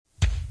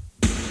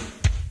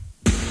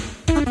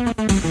What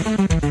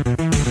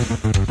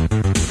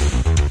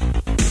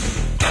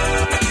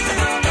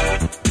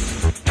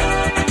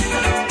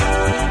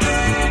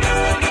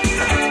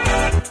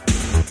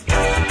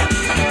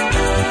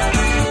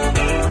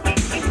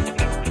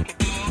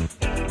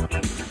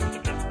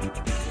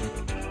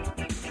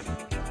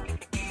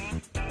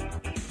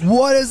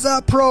is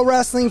up, pro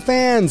wrestling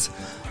fans?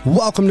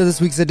 Welcome to this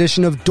week's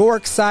edition of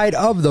Dork Side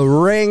of the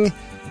Ring.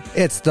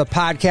 It's the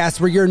podcast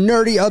where your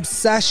nerdy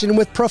obsession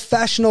with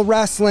professional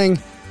wrestling,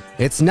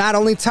 it's not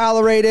only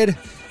tolerated,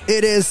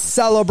 it is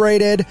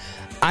celebrated.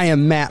 I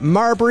am Matt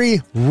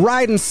Marbury,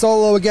 riding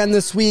solo again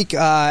this week.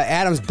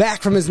 Adam's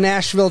back from his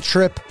Nashville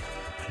trip.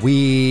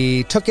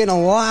 We took in a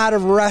lot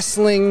of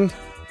wrestling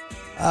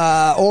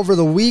over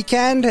the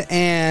weekend,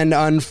 and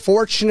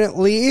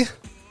unfortunately,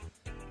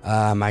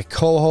 my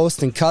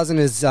co-host and cousin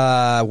is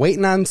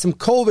waiting on some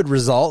COVID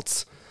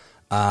results,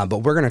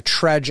 but we're going to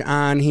trudge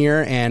on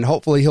here, and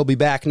hopefully he'll be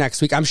back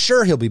next week. I'm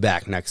sure he'll be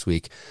back next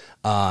week.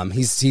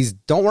 He's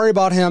don't worry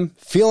about him,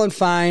 feeling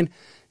fine.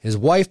 His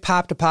wife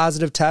popped a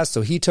positive test,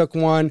 so he took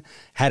one,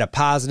 had a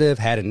positive,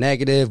 had a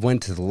negative,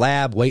 went to the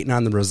lab, waiting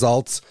on the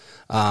results.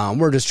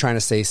 We're just trying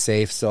to stay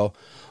safe, so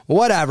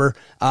whatever.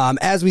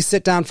 As we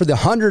sit down for the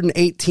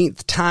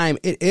 118th time,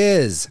 it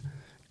is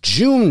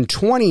June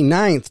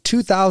 29th,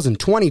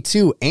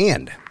 2022,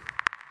 and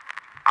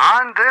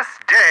on this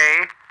day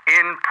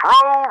in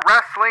pro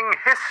wrestling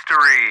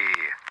history,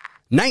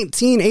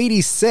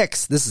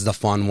 1986, this is a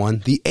fun one.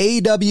 The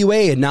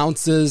AWA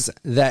announces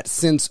that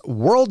since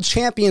world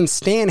champion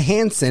Stan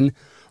Hansen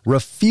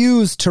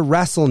refused to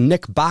wrestle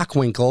Nick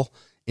Bockwinkel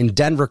in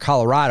Denver,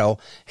 Colorado,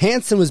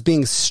 Hansen was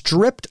being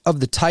stripped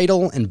of the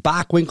title and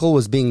Bockwinkel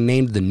was being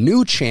named the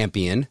new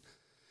champion.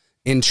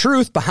 In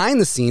truth, behind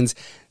the scenes,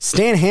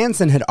 Stan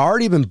Hansen had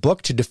already been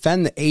booked to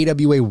defend the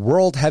AWA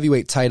World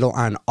Heavyweight title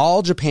on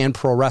All Japan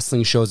Pro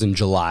Wrestling shows in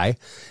July,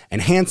 and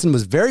Hansen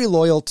was very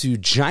loyal to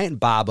Giant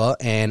Baba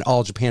and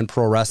All Japan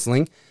Pro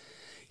Wrestling.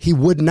 He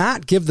would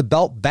not give the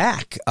belt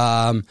back.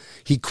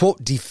 He,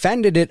 quote,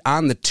 defended it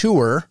on the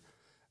tour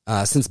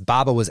since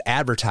Baba was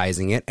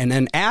advertising it, and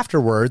then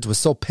afterwards was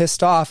so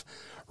pissed off,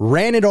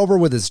 ran it over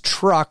with his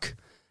truck,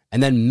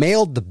 and then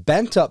mailed the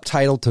bent-up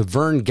title to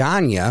Vern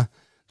Gagne.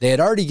 They had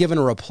already given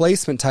a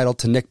replacement title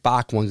to Nick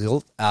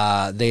Bockwinkel.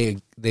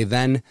 They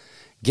then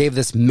gave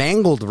this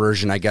mangled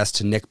version, I guess,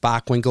 to Nick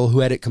Bockwinkel, who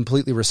had it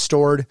completely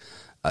restored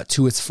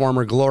to its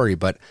former glory.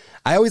 But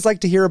I always like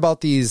to hear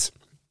about these,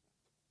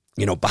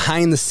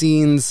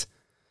 behind-the-scenes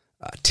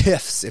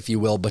tiffs, if you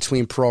will,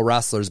 between pro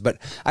wrestlers. But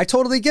I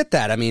totally get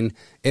that. I mean,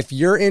 if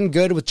you're in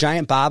good with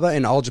Giant Baba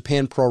and All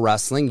Japan Pro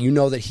Wrestling, you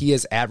know that he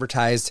has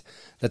advertised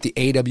that the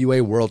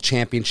AWA World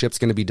Championship is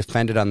going to be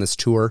defended on this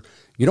tour.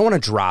 You don't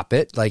want to drop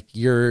it. Like,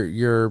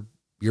 you're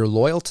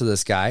loyal to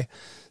this guy.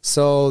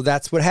 So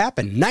that's what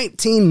happened.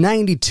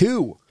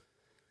 1992.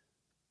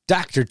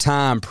 Dr.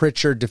 Tom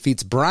Pritchard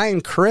defeats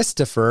Brian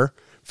Christopher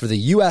for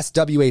the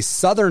USWA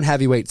Southern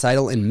Heavyweight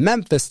title in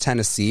Memphis,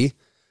 Tennessee,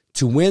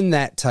 to win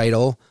that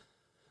title.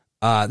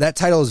 That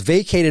title was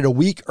vacated a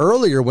week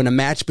earlier when a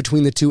match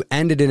between the two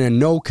ended in a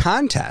no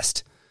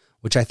contest,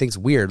 which I think is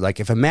weird.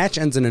 Like, if a match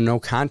ends in a no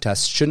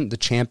contest, shouldn't the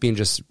champion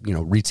just,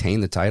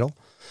 retain the title?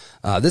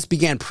 This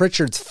began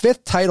Pritchard's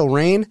fifth title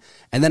reign,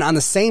 and then on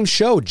the same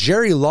show,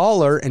 Jerry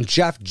Lawler and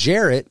Jeff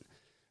Jarrett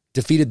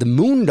defeated the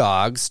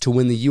Moondogs to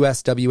win the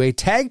USWA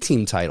tag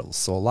team titles.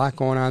 So a lot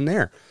going on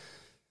there.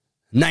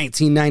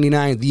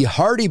 1999, the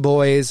Hardy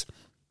Boys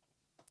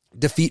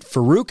defeat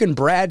Farouk and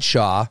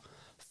Bradshaw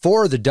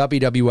for the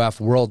WWF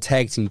World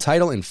Tag Team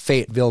title in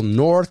Fayetteville,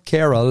 North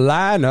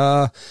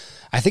Carolina.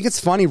 I think it's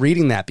funny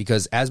reading that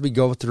because as we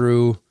go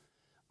through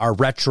our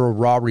Retro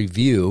Raw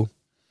review,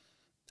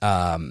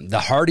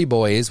 the Hardy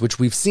Boys, which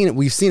we've seen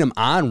them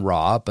on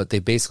Raw, but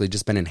they've basically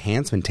just been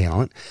enhancement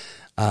talent.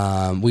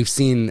 We've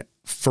seen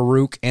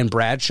Farouk and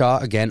Bradshaw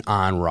again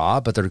on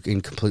Raw, but they're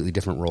in completely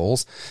different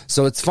roles.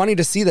 So it's funny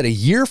to see that a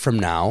year from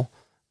now,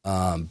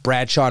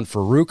 Bradshaw and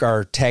Farouk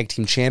are tag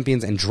team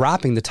champions and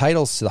dropping the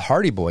titles to the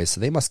Hardy Boys.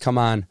 So they must come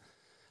on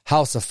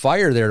House of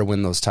Fire there to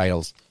win those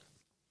titles.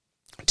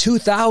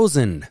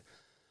 2000,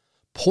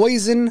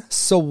 Poison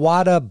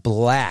Sawada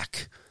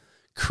Black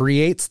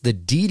creates the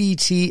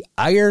DDT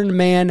Iron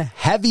Man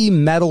Heavy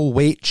Metal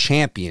Weight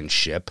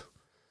Championship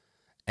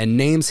and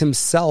names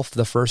himself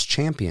the first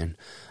champion.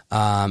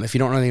 If you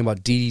don't know anything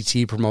about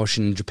DDT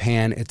promotion in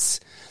Japan,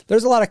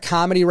 there's a lot of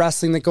comedy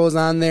wrestling that goes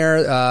on there.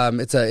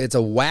 It's a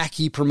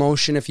wacky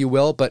promotion, if you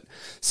will, but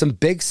some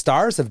big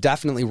stars have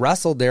definitely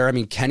wrestled there. I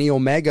mean, Kenny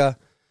Omega,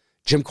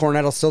 Jim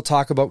Cornette will still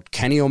talk about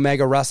Kenny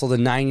Omega wrestled a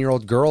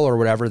 9-year-old girl or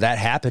whatever. That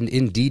happened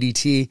in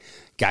DDT.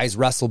 Guys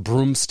wrestle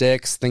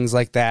broomsticks, things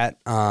like that.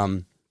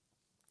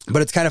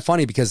 But it's kind of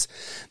funny because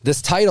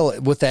this title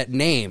with that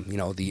name,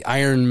 the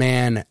Iron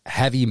Man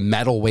Heavy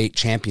Metal Weight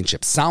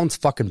Championship, sounds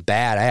fucking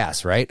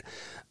badass, right?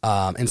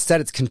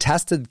 Instead, it's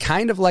contested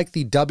kind of like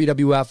the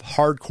WWF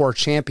Hardcore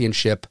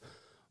Championship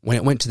when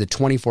it went to the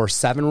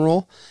 24/7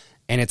 rule,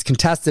 and it's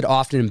contested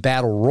often in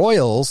battle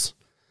royals.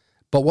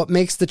 But what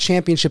makes the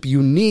championship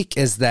unique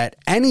is that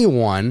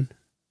anyone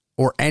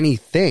or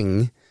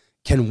anything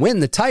can win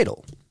the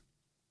title.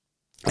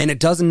 And it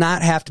does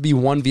not have to be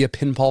won via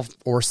pinfall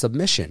or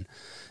submission.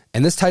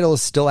 And this title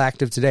is still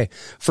active today.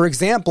 For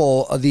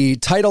example, the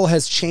title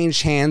has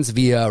changed hands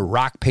via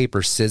rock,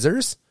 paper,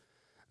 scissors,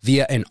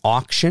 via an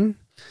auction,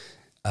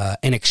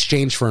 in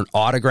exchange for an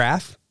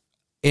autograph,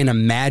 in a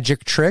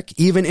magic trick,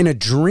 even in a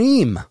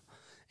dream.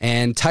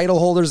 And title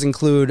holders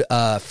include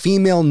a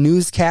female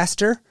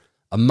newscaster,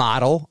 a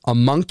model, a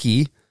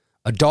monkey,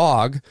 a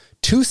dog,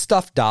 2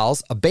 stuffed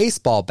dolls, a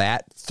baseball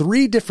bat,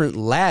 3 different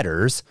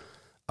ladders,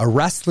 a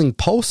wrestling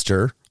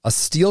poster, a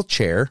steel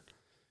chair,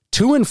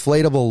 2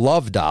 inflatable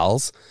love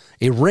dolls,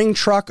 a ring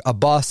truck, a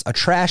bus, a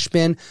trash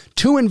bin,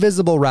 2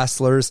 invisible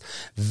wrestlers,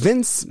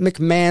 Vince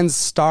McMahon's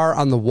star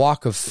on the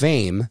Walk of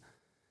Fame,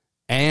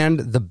 and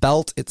the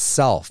belt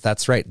itself.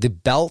 That's right. The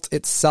belt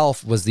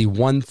itself was the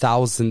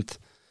 1,000th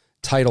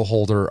title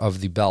holder of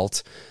the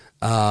belt.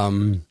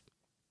 I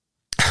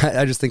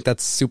just think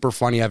that's super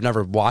funny. I've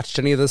never watched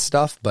any of this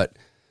stuff, but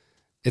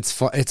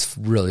it's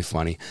really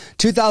funny.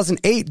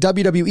 2008,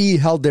 WWE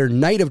held their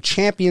Night of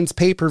Champions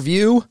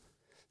pay-per-view.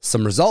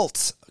 Some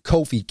results.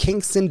 Kofi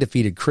Kingston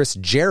defeated Chris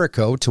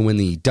Jericho to win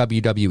the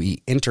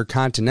WWE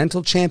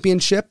Intercontinental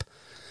Championship.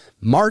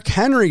 Mark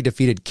Henry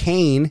defeated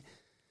Kane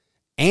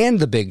and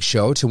The Big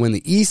Show to win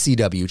the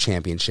ECW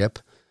Championship.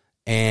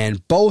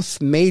 And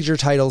both major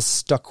titles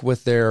stuck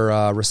with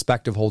their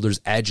respective holders,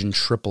 Edge and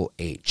Triple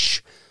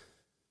H.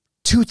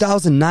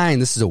 2009,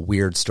 this is a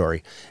weird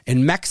story.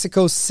 In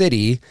Mexico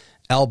City,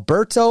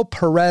 Alberto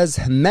Perez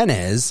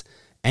Jimenez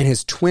and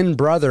his twin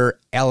brother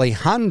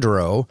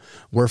Alejandro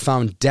were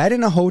found dead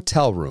in a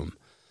hotel room.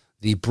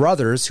 The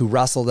brothers, who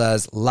wrestled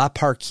as La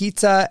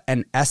Parquita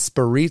and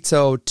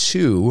Espirito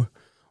II,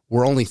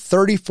 were only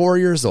 34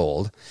 years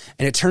old,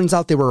 and it turns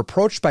out they were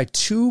approached by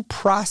 2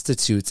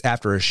 prostitutes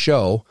after a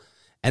show,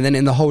 and then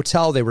in the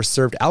hotel they were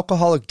served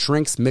alcoholic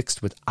drinks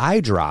mixed with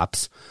eye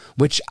drops,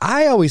 which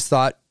I always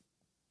thought,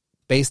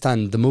 based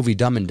on the movie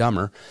Dumb and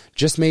Dumber,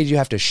 just made you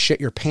have to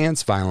shit your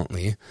pants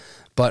violently.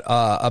 But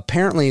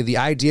apparently the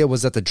idea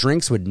was that the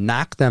drinks would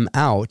knock them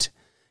out,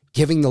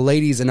 giving the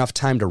ladies enough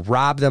time to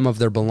rob them of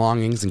their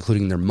belongings,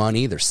 including their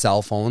money, their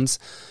cell phones.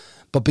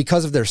 But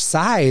because of their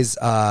size,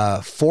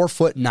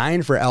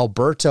 4'9" for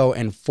Alberto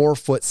and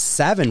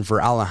 4'7"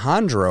 for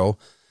Alejandro,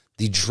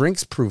 the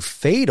drinks proved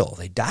fatal.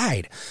 They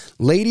died.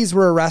 Ladies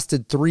were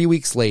arrested 3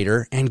 weeks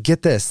later, and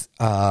get this,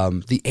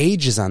 the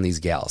ages on these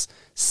gals,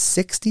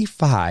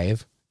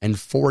 65 and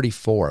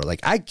 44. Like,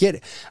 I get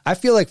it. I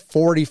feel like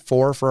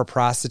 44 for a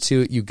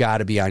prostitute, you got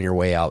to be on your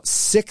way out.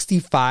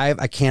 65,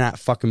 I cannot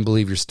fucking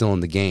believe you're still in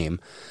the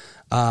game.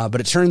 But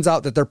it turns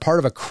out that they're part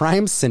of a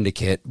crime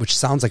syndicate, which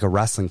sounds like a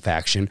wrestling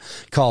faction,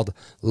 called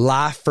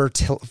La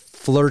Flirtation.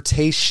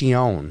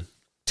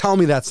 Tell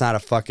me that's not a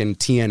fucking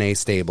TNA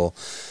stable.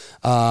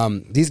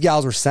 These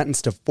gals were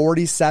sentenced to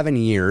 47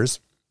 years.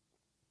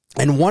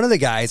 And one of the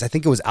guys, I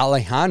think it was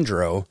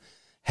Alejandro,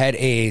 had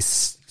a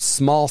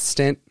small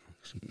stint.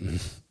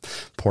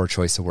 Poor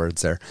choice of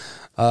words there.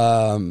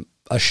 A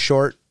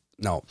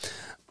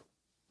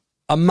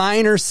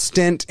minor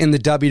stint in the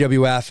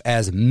WWF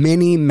as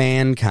Mini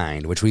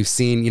Mankind, which we've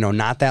seen,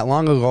 not that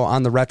long ago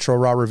on the Retro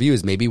Raw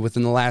reviews, maybe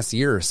within the last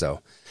year or so.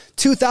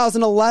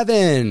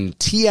 2011,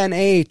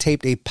 TNA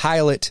taped a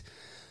pilot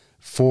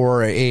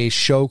for a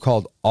show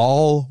called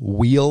All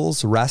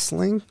Wheels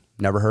Wrestling.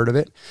 Never heard of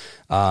it.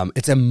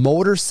 It's a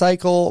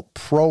motorcycle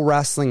pro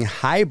wrestling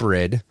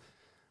hybrid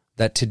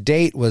that to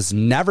date was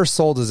never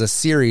sold as a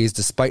series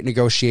despite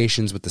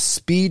negotiations with the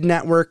Speed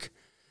Network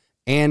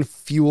and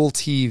Fuel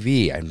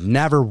TV. I've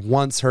never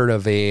once heard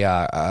of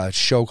a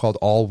show called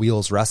All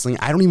Wheels Wrestling.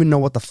 I don't even know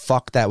what the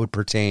fuck that would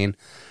pertain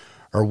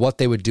or what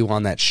they would do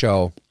on that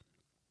show.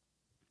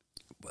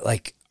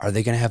 Like, are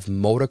they going to have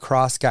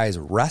motocross guys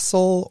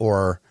wrestle?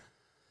 Or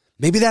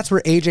maybe that's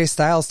where AJ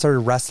Styles started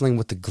wrestling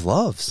with the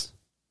gloves.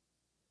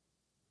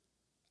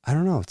 I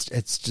don't know.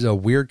 It's just a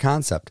weird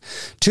concept.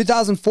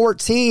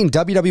 2014,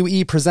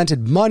 WWE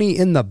presented Money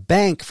in the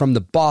Bank from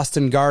the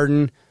Boston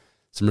Garden.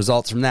 Some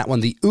results from that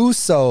one. The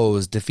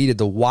Usos defeated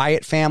the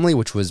Wyatt family,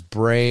 which was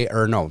Bray,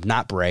 or no,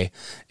 not Bray.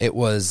 It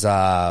was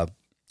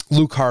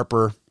Luke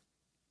Harper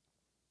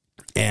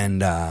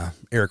and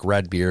Eric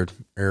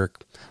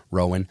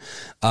Rowan.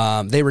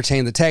 They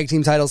retained the tag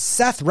team titles.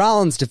 Seth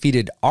Rollins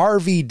defeated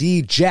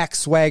RVD, Jack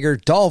Swagger,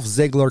 Dolph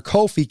Ziggler,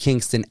 Kofi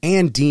Kingston,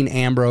 and Dean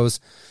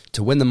Ambrose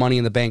to win the Money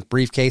in the Bank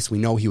briefcase. We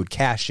know he would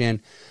cash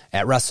in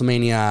at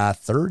WrestleMania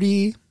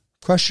 30,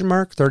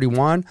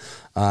 31,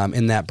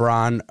 in that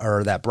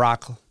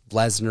Brock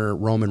Lesnar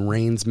Roman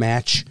Reigns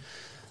match.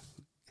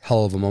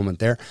 Hell of a moment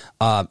there.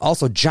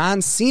 Also,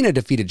 John Cena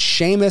defeated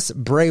Sheamus,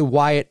 Bray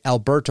Wyatt,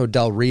 Alberto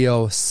Del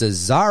Rio,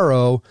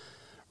 Cesaro,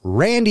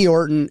 Randy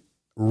Orton,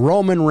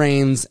 Roman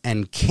Reigns,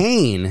 and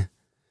Kane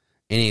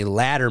in a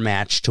ladder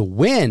match to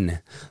win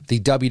the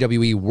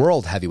WWE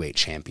World Heavyweight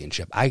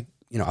Championship. I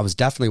was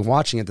definitely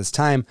watching at this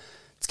time.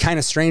 It's kind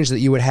of strange that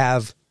you would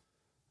have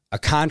a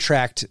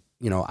contract.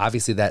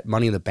 Obviously that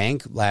Money in the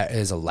Bank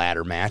is a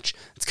ladder match.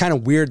 It's kind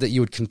of weird that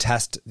you would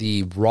contest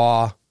the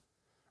Raw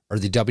or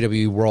the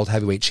WWE World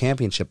Heavyweight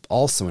Championship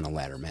also in a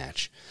ladder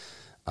match.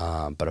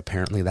 But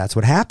apparently that's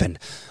what happened.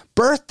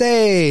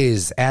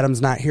 Birthdays.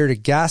 Adam's not here to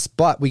guess,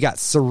 but we got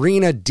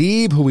Serena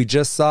Deeb, who we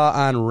just saw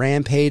on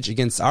Rampage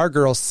against our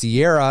girl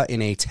Sierra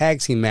in a tag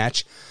team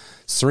match.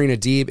 Serena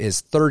Deeb is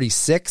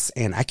 36,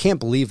 and I can't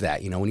believe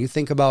that. When you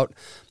think about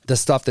the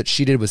stuff that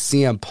she did with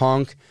CM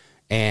Punk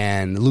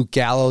and Luke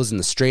Gallows and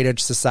the Straight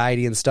Edge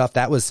Society and stuff,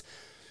 that was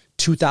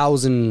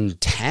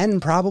 2010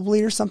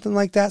 probably or something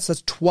like that. So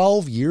that's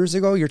 12 years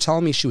ago. You're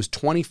telling me she was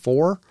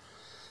 24?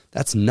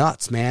 That's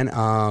nuts,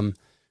 man.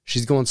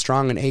 She's going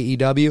strong in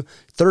AEW,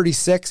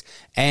 36.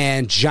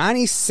 And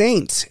Johnny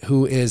Saint,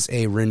 who is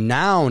a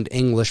renowned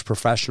English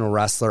professional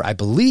wrestler, I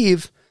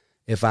believe,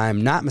 if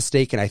I'm not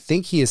mistaken, I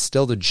think he is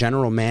still the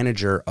general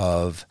manager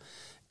of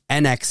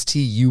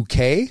NXT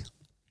UK.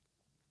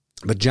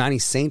 But Johnny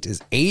Saint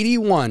is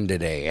 81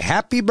 today.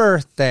 Happy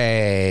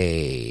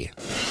birthday.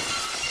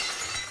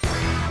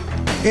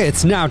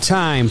 It's now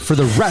time for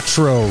the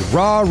Retro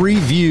Raw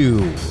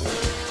Review.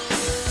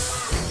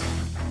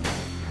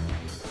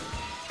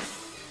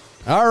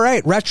 All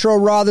right, Retro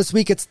Raw this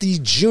week. It's the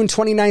June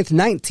 29th,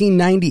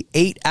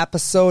 1998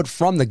 episode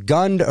from the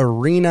Gund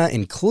Arena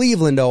in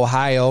Cleveland,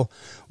 Ohio,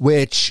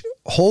 which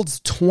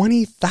holds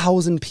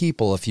 20,000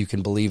 people, if you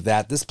can believe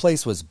that. This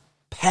place was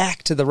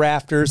packed to the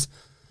rafters.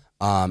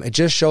 It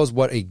just shows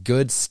what a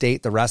good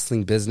state the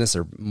wrestling business,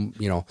 or,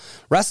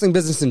 wrestling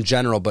business in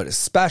general, but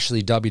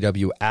especially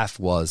WWF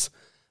was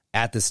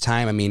at this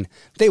time. I mean,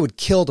 they would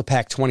kill to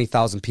pack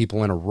 20,000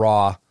 people in a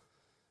Raw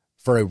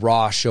for a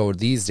Raw show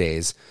these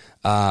days.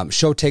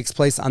 Show takes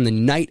place on the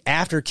night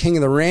after King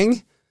of the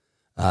Ring.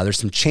 There's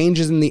some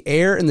changes in the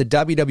air in the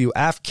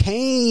WWF.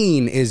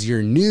 Kane is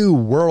your new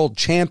world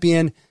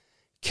champion.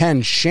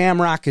 Ken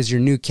Shamrock is your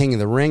new King of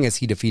the Ring as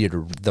he defeated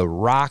The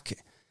Rock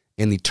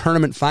in the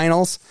tournament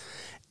finals.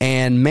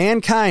 And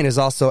Mankind has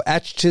also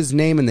etched his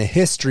name in the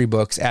history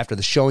books after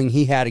the showing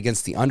he had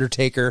against The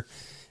Undertaker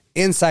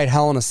inside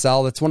Hell in a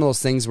Cell. That's one of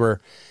those things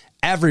where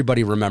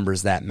everybody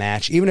remembers that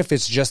match, even if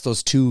it's just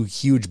those two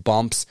huge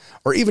bumps,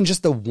 or even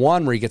just the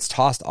one where he gets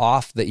tossed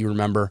off that you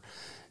remember.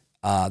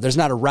 There's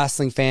not a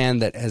wrestling fan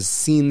that has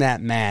seen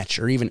that match,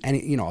 or even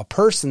a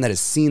person that has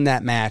seen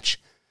that match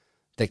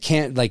that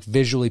can't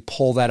visually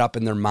pull that up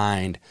in their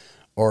mind,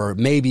 or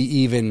maybe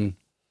even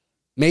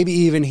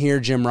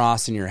hear Jim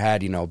Ross in your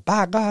head,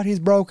 by God, he's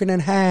broken in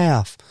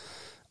half.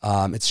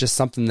 It's just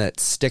something that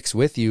sticks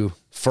with you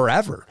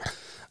forever.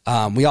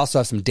 We also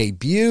have some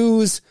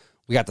debuts.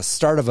 We got the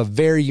start of a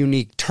very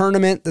unique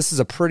tournament. This is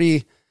a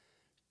pretty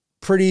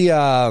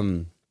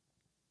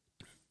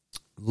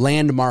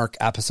landmark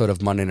episode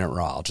of Monday Night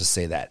Raw. I'll just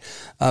say that.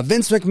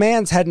 Vince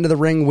McMahon's heading to the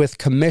ring with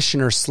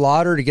Commissioner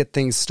Slaughter to get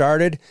things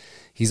started.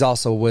 He's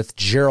also with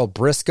Gerald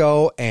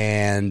Briscoe,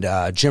 and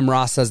Jim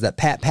Ross says that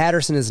Pat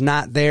Patterson is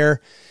not there.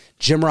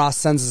 Jim Ross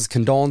sends his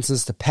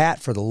condolences to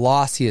Pat for the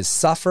loss he has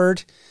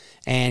suffered,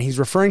 and he's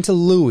referring to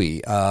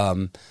Louis.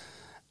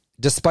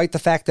 Despite the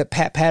fact that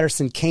Pat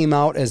Patterson came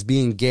out as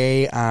being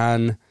gay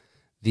on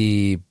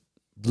the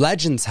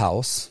Legends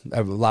House,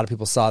 a lot of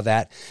people saw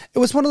that. It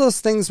was one of those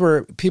things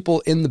where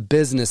people in the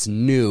business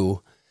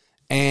knew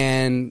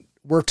and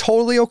were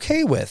totally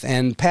okay with.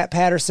 And Pat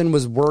Patterson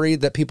was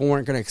worried that people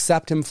weren't going to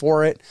accept him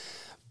for it.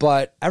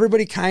 But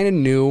everybody kind of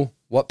knew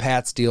what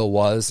Pat's deal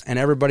was, and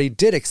everybody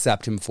did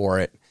accept him for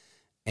it.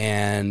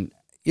 And,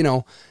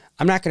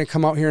 I'm not going to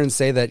come out here and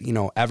say that,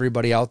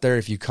 everybody out there,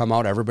 if you come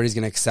out, everybody's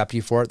going to accept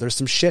you for it. There's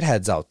some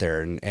shitheads out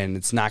there, and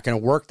it's not going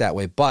to work that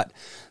way. But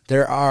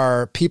there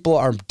are people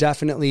that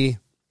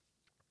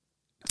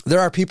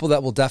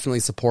will definitely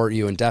support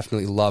you and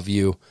definitely love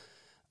you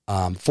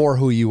for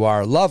who you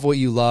are. Love what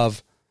you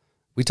love.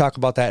 We talk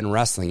about that in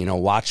wrestling,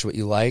 watch what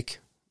you like.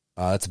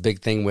 That's a big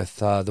thing with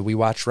the We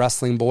Watch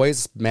Wrestling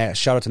boys.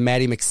 Shout out to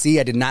Maddie McSee.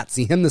 I did not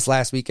see him this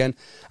last weekend.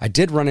 I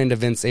did run into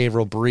Vince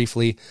Averill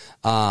briefly,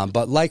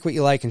 but like what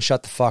you like and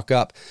shut the fuck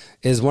up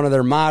is one of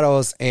their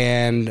mottos,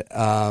 and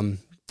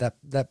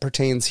that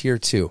pertains here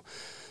too.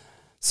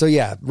 So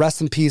yeah, rest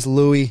in peace,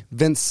 Louis.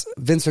 Vince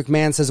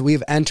McMahon says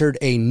we've entered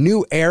a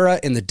new era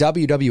in the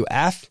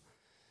WWF.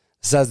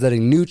 Says that a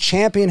new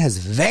champion has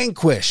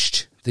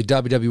vanquished the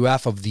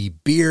WWF of the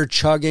beer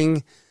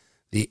chugging,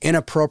 the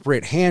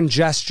inappropriate hand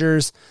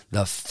gestures,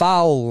 the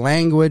foul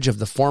language of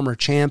the former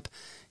champ.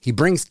 He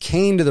brings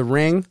Kane to the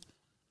ring.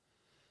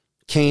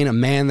 Kane, a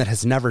man that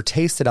has never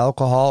tasted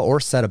alcohol or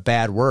said a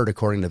bad word,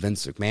 according to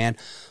Vince McMahon.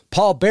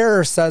 Paul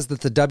Bearer says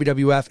that the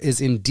WWF is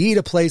indeed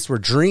a place where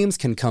dreams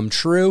can come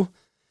true,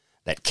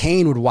 that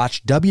Kane would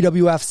watch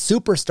WWF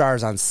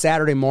superstars on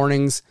Saturday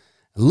mornings,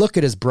 look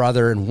at his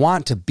brother and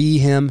want to be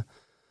him.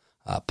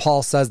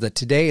 Paul says that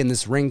today in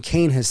this ring,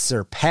 Kane has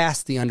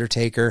surpassed The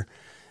Undertaker,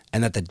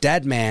 and that the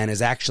dead man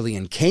is actually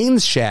in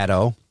Kane's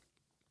shadow.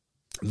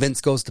 Vince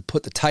goes to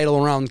put the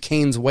title around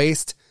Kane's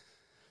waist.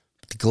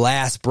 The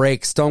glass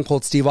breaks. Stone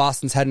Cold Steve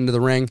Austin's heading to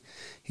the ring.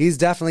 He's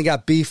definitely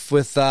got beef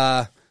with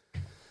the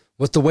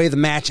way the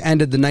match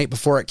ended the night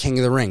before at King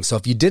of the Ring. So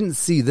if you didn't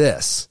see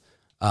this,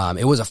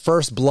 it was a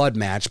first blood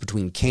match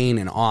between Kane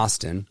and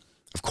Austin.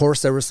 Of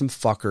course, there was some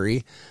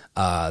fuckery.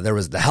 There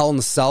was the Hell in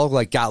the Cell,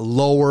 like got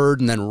lowered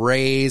and then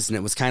raised, and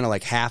it was kind of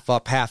like half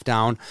up, half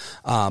down.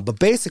 But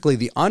basically,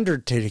 the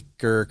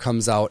Undertaker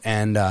comes out,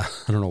 and I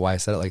don't know why I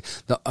said it like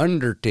the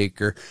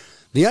Undertaker.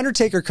 The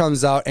Undertaker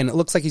comes out, and it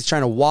looks like he's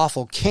trying to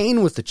waffle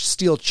Kane with the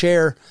steel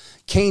chair.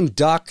 Kane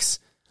ducks.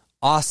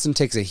 Austin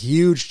takes a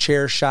huge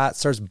chair shot,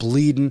 starts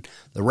bleeding.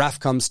 The ref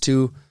comes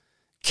to.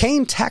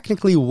 Kane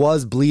technically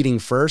was bleeding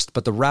first,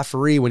 but the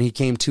referee, when he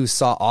came to,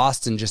 saw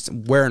Austin just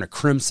wearing a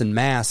crimson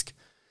mask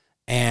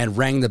and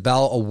rang the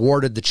bell,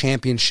 awarded the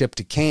championship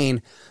to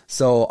Kane.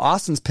 So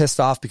Austin's pissed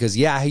off because,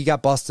 yeah, he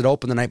got busted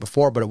open the night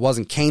before, but it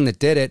wasn't Kane that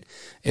did it.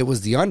 It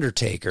was The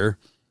Undertaker.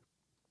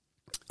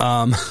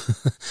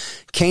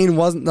 Kane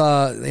wasn't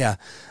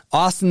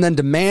Austin then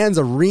demands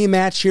a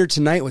rematch here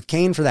tonight with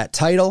Kane for that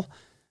title.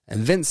 And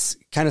Vince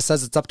kind of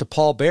says it's up to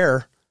Paul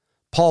Bearer.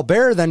 Paul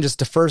Bearer then just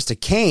defers to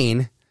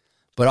Kane.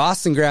 But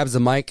Austin grabs the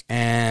mic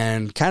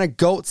and kind of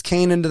goats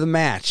Kane into the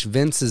match.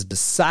 Vince is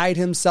beside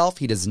himself.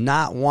 He does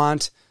not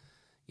want,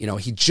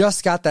 he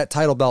just got that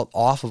title belt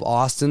off of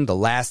Austin. The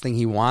last thing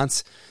he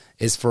wants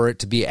is for it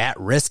to be at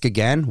risk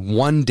again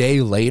 1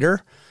 day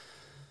later.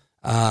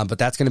 But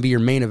that's going to be your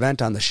main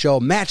event on the show.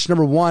 Match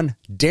number 1,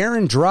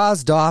 Darren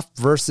Drozdov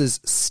versus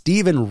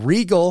Steven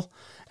Regal.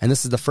 And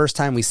this is the first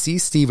time we see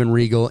Steven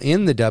Regal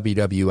in the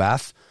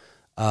WWF.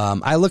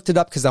 I looked it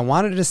up because I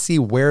wanted to see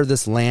where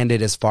this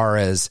landed as far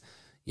as,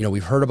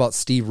 we've heard about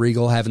Steve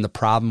Regal having the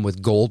problem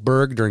with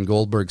Goldberg during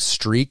Goldberg's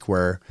streak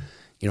where,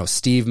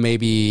 Steve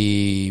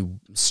maybe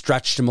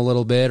stretched him a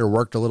little bit or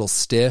worked a little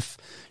stiff,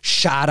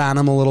 shot on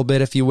him a little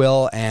bit, if you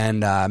will, and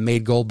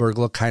made Goldberg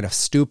look kind of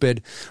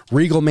stupid.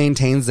 Regal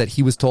maintains that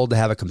he was told to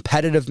have a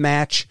competitive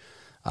match,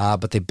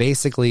 but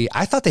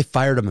I thought they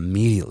fired him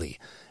immediately.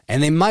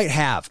 And they might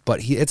have,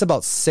 but it's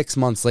about 6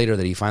 months later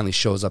that he finally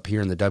shows up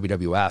here in the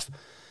WWF.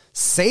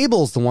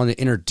 Sable's the one that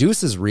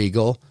introduces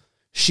Regal.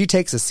 She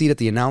takes a seat at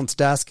the announce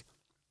desk.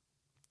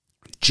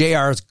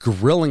 JR is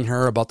grilling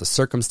her about the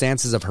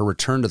circumstances of her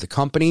return to the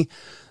company.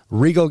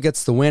 Regal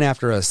gets the win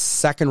after a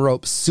second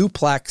rope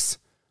suplex,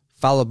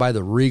 followed by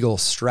the Regal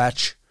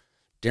stretch.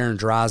 Darren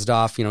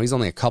Drozdov, he's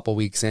only a couple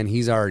weeks in.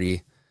 He's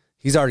already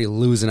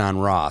losing on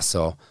Raw,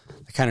 so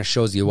that kind of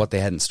shows you what they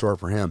had in store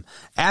for him.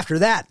 After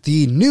that,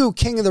 the new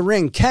King of the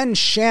Ring, Ken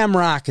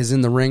Shamrock, is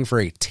in the ring for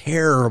a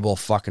terrible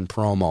fucking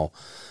promo.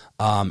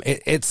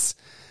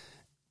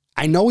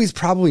 I know he's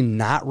probably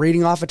not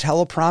reading off a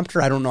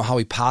teleprompter. I don't know how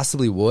he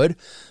possibly would,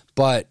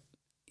 but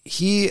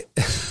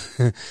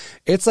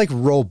it's like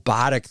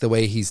robotic the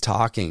way he's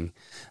talking.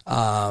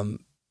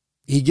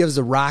 He gives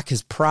The Rock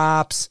his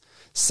props,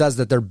 says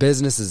that their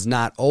business is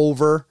not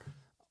over.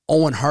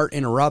 Owen Hart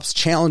interrupts,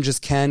 challenges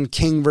Ken,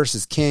 King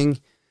versus King.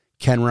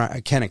 Ken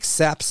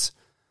accepts,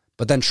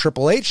 but then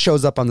Triple H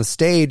shows up on the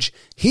stage.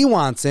 He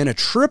wants in a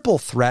triple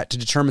threat to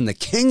determine the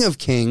King of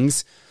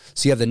Kings.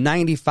 So you have the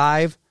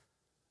 95,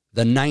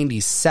 the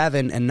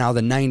 97, and now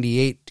the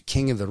 98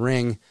 King of the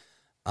Ring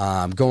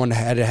going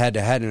head to head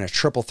in a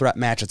triple threat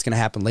match. It's going to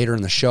happen later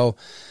in the show.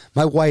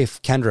 My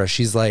wife, Kendra,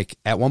 she's like,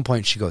 at one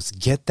point she goes,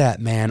 get that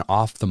man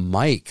off the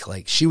mic.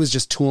 Like, she was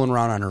just tooling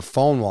around on her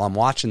phone while I'm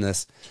watching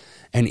this.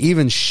 And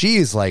even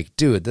she's like,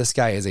 dude, this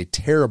guy is a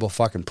terrible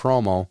fucking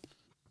promo.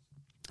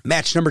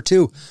 Match number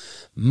 2,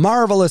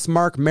 Marvelous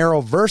Mark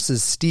Merrill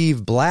versus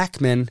Steve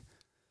Blackman.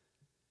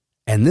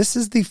 And this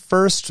is the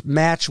first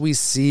match we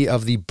see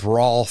of the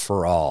Brawl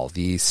for All,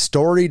 the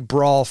storied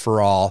Brawl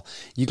for All.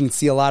 You can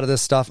see a lot of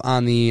this stuff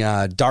on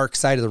the Dark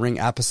Side of the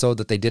Ring episode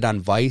that they did on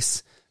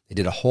Vice. They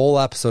did a whole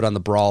episode on the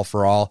Brawl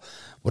for All.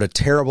 What a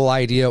terrible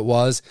idea it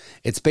was.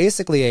 It's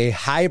basically a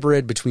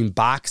hybrid between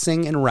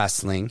boxing and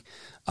wrestling.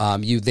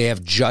 They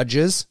have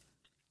judges.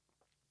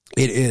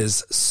 It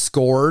is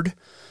scored.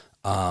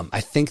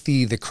 I think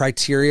the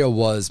criteria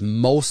was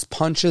most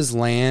punches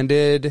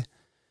landed,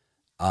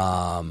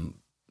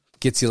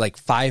 gets you like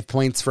 5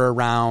 points for a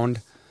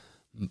round.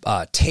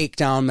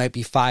 Takedown might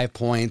be 5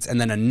 points, and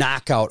then a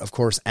knockout, of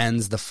course,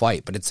 ends the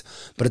fight. But it's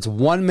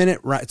 1 minute.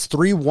 It's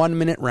 3 1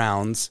 minute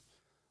rounds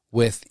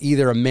with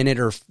either a minute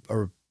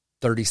or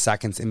 30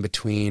 seconds in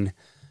between.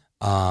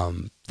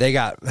 They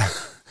have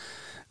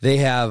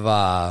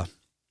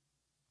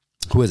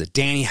who is it?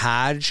 Danny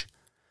Hodge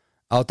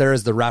out there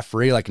as the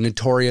referee, like a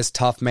notorious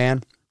tough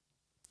man.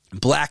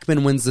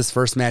 Blackman wins this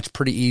first match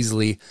pretty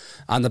easily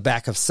on the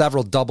back of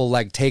several double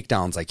leg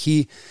takedowns. Like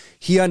he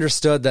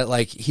understood that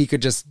like he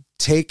could just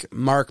take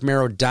Mark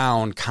Merrow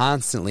down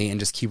constantly and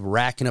just keep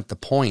racking up the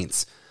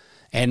points.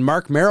 And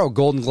Mark Merrow,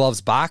 Golden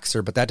Gloves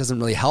boxer, but that doesn't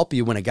really help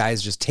you when a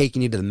guy's just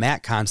taking you to the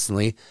mat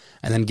constantly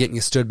and then getting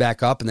you stood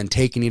back up and then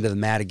taking you to the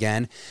mat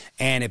again.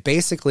 And it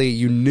basically,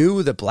 you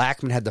knew that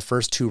Blackman had the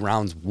first 2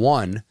 rounds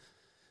won.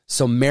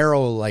 So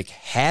Merrow like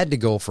had to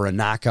go for a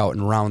knockout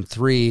in round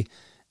 3.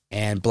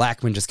 And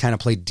Blackman just kind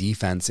of played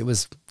defense. It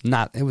was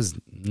not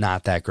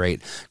that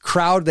great.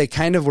 Crowd, they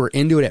kind of were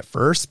into it at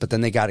first, but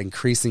then they got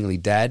increasingly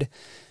dead.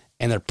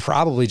 And they're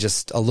probably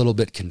just a little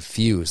bit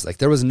confused. Like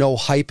there was no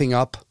hyping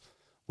up.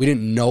 We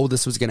didn't know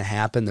this was going to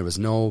happen. There was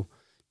no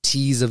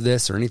tease of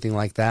this or anything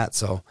like that.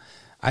 So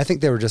I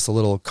think they were just a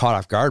little caught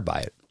off guard by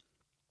it.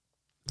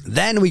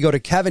 Then we go to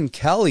Kevin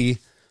Kelly,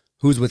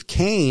 who's with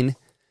Kane.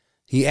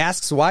 He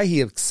asks why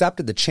he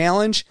accepted the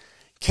challenge.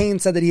 Kane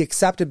said that he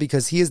accepted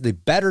because he is the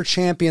better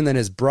champion than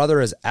his brother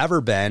has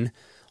ever been.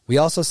 We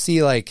also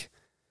see like,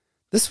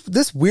 this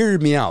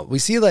weirded me out. We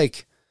see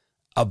like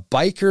a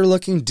biker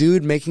looking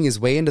dude making his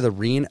way into the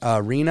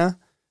arena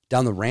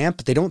down the ramp,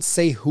 but they don't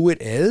say who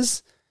it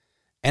is.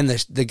 And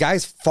the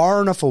guy's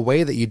far enough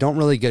away that you don't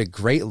really get a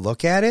great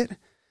look at it.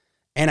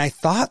 And I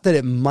thought that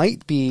it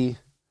might be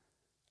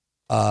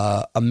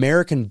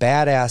American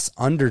Badass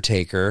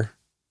Undertaker,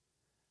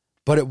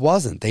 but it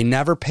wasn't. They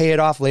never pay it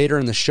off later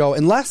in the show,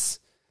 unless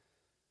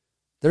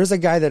there's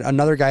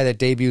another guy that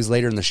debuts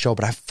later in the show,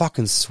 but I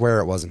fucking swear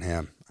it wasn't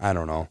him. I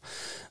don't know.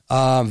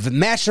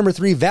 Match number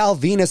 3, Val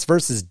Venus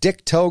versus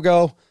Dick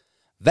Togo.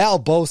 Val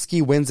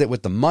Boski wins it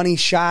with the money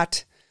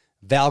shot.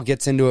 Val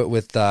gets into it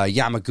with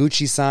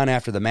Yamaguchi-san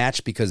after the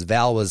match because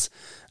Val was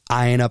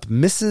eyeing up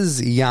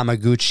Mrs.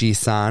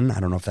 Yamaguchi-san. I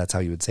don't know if that's how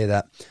you would say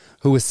that,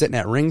 who was sitting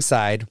at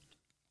ringside.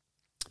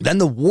 Then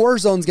the War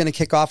Zone's going to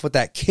kick off with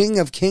that King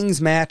of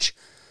Kings match.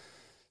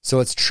 So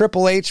it's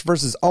Triple H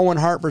versus Owen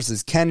Hart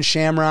versus Ken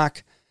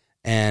Shamrock.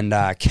 And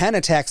Ken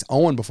attacks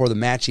Owen before the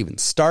match even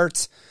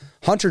starts.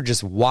 Hunter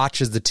just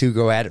watches the two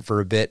go at it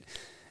for a bit.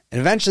 And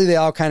eventually they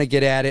all kind of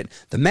get at it.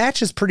 The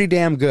match is pretty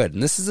damn good.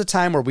 And this is a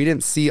time where we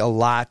didn't see a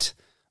lot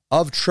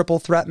of triple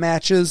threat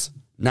matches.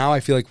 Now I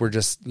feel like we're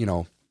just,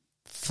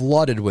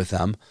 flooded with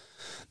them.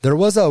 There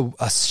was a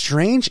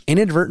strange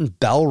inadvertent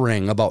bell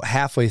ring about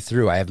halfway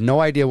through. I have no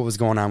idea what was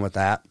going on with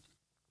that.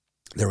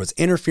 There was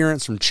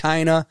interference from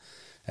China,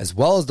 as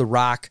well as The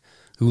Rock,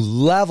 who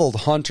leveled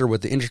Hunter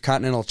with the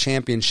Intercontinental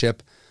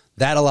Championship.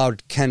 That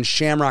allowed Ken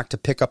Shamrock to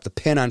pick up the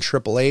pin on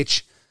Triple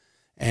H.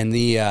 And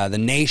the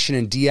Nation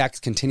and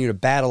DX continue to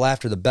battle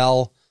after the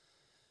bell.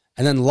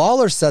 And then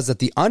Lawler says that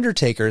The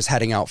Undertaker is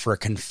heading out for a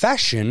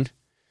confession.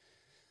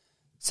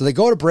 So they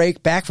go to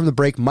break. Back from the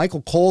break,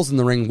 Michael Cole's in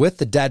the ring with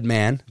the dead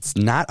man. It's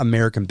not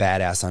American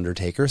Badass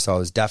Undertaker, so I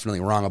was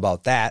definitely wrong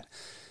about that.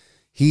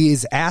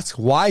 He's asked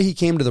why he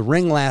came to the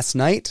ring last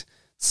night,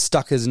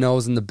 stuck his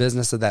nose in the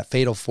business of that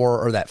Fatal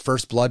 4 or that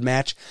First Blood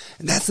match.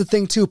 And that's the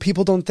thing, too.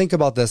 People don't think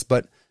about this,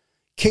 but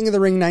King of the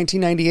Ring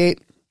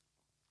 1998,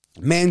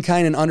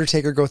 Mankind and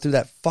Undertaker go through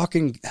that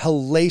fucking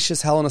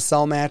hellacious Hell in a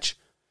Cell match.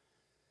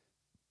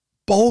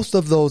 Both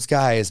of those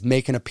guys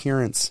make an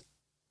appearance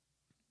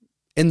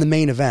in the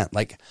main event.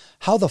 Like,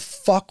 how the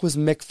fuck was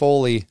Mick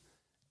Foley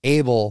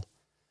able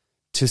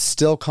to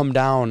still come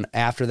down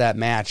after that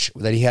match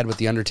that he had with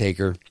The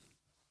Undertaker,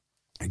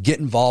 get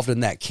involved in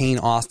that Kane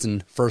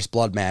Austin First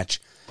Blood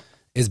match,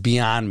 is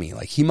beyond me.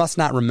 Like, he must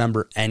not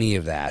remember any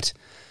of that.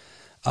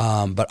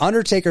 But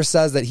Undertaker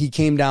says that he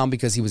came down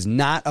because he was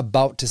not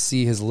about to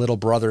see his little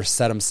brother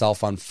set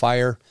himself on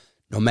fire,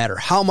 no matter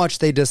how much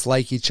they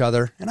dislike each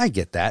other. And I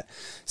get that.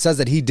 Says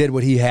that he did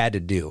what he had to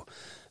do.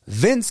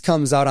 Vince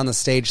comes out on the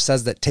stage,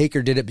 says that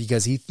Taker did it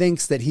because he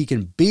thinks that he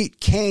can beat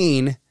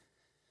Kane.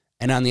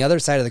 And on the other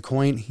side of the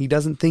coin, he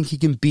doesn't think he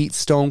can beat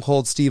Stone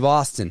Cold Steve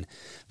Austin.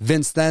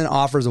 Vince then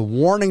offers a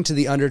warning to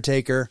The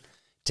Undertaker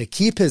to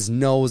keep his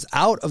nose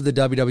out of the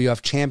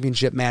WWF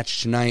Championship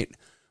match tonight,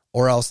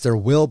 or else there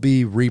will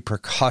be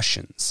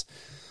repercussions.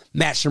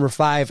 Match number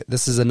 5,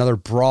 this is another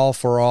Brawl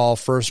for All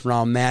first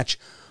round match.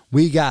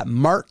 We got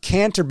Mark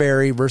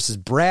Canterbury versus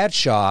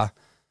Bradshaw.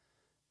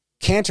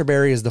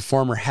 Canterbury is the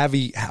former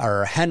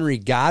Henry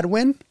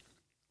Godwinn.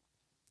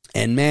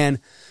 And man,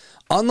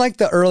 unlike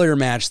the earlier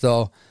match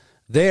though,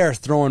 they are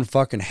throwing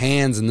fucking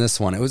hands in this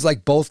one. It was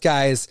like both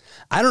guys,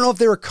 I don't know if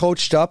they were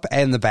coached up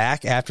in the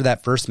back after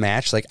that first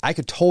match. Like, I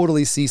could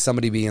totally see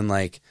somebody being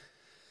like,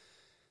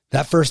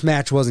 that first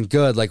match wasn't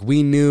good. Like,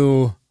 we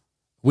knew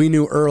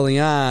early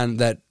on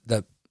that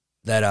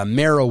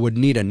Mero would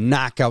need a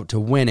knockout to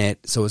win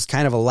it. So it was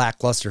kind of a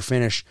lackluster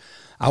finish.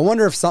 I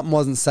wonder if something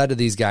wasn't said to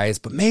these guys,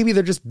 but maybe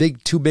they're just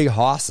two big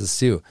hosses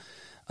too.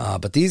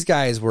 But these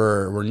guys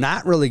were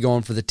not really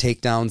going for the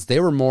takedowns. They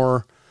were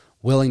more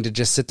willing to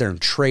just sit there and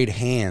trade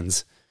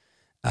hands.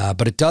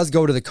 But it does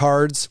go to the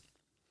cards.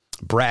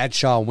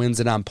 Bradshaw wins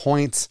it on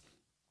points.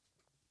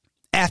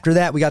 After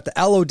that, we got the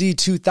LOD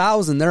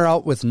 2000. They're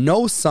out with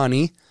no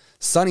Sonny.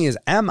 Sonny is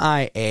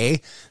MIA.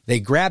 They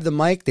grab the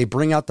mic. They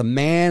bring out the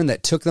man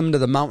that took them to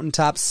the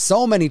mountaintop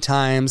so many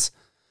times,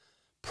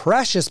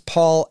 Precious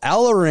Paul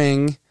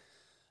Ellering.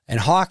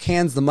 And Hawk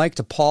hands the mic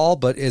to Paul,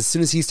 but as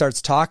soon as he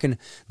starts talking,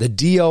 the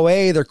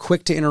DOA, they're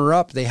quick to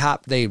interrupt. They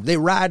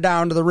ride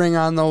down to the ring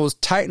on those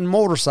Titan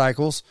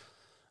motorcycles.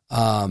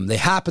 They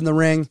hop in the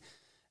ring,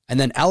 and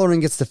then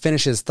Ellering gets to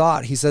finish his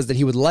thought. He says that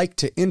he would like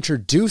to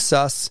introduce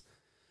us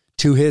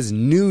to his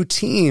new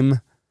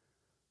team,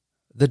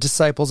 the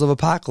Disciples of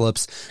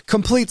Apocalypse.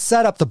 Complete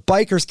setup. The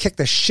bikers kick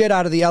the shit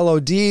out of the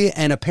LOD,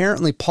 and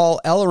apparently Paul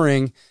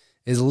Ellering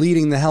is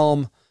leading the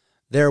helm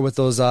there with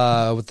those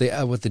with the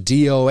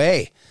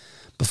DOA.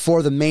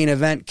 Before the main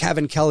event,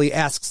 Kevin Kelly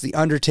asks The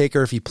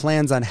Undertaker if he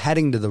plans on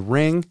heading to the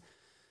ring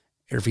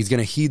or if he's going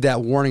to heed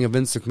that warning of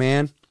Vince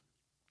McMahon.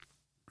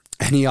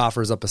 And he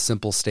offers up a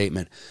simple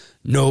statement.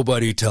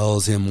 Nobody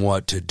tells him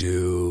what to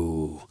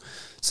do.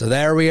 So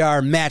there we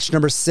are, match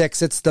number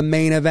 6. It's the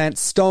main event.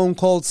 Stone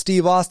Cold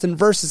Steve Austin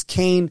versus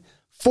Kane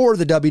for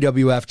the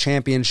WWF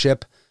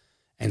Championship.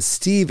 And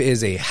Steve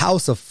is a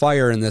house of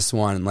fire in this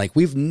one. Like,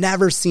 we've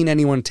never seen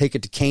anyone take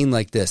it to Kane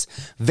like this.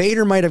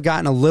 Vader might have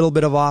gotten a little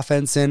bit of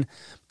offense in,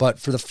 but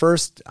for the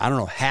first,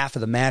 half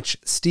of the match,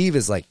 Steve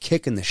is like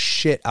kicking the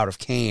shit out of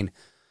Kane.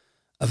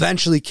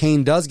 Eventually,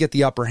 Kane does get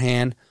the upper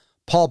hand.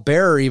 Paul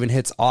Bearer even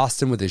hits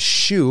Austin with his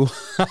shoe.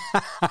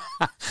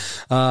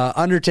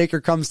 Undertaker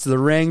comes to the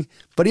ring,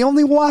 but he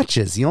only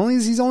watches.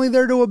 He's only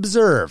there to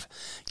observe.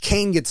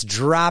 Kane gets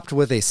dropped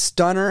with a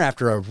stunner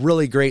after a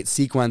really great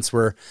sequence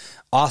where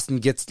Austin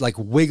gets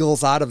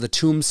wiggles out of the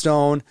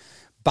tombstone,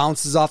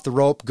 bounces off the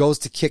rope, goes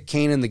to kick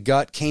Kane in the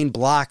gut. Kane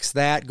blocks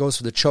that, goes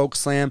for the choke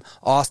slam.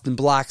 Austin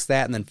blocks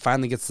that, and then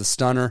finally gets the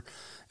stunner.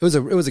 It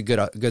was a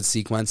good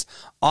sequence.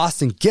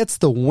 Austin gets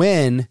the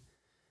win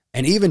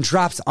and even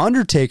drops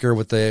Undertaker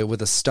with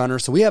a stunner.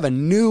 So we have a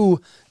new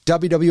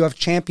WWF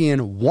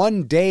champion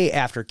one day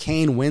after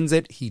Kane wins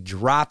it. He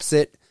drops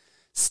it.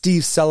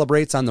 Steve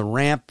celebrates on the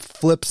ramp,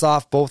 flips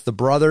off both the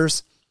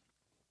brothers.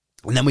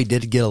 And then we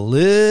did get a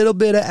little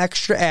bit of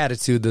extra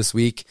attitude this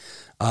week.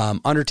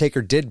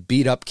 Undertaker did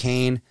beat up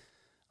Kane.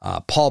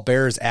 Paul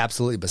Bearer is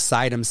absolutely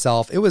beside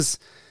himself. It was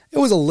a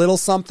little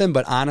something,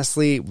 but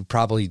honestly, we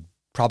probably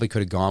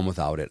could have gone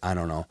without it. I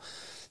don't know.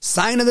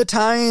 Sign of the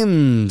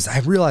Times. I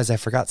realized I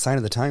forgot Sign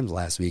of the Times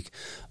last week.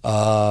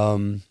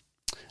 I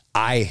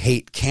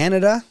hate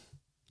Canada.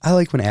 I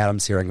like when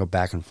Adam's here. I can go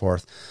back and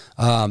forth.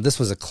 This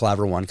was a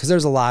clever one because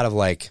there's a lot of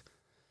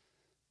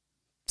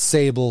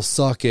Sable,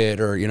 suck it,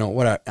 or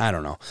what? I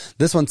don't know.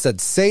 This one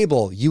said,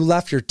 Sable, you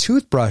left your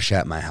toothbrush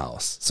at my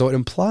house. So it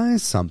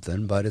implies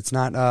something, but it's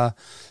not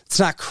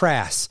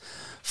crass.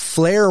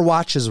 Flair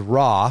watches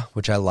Raw,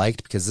 which I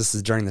liked because this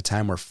is during the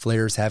time where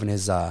Flair's having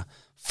his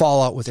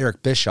fallout with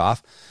Eric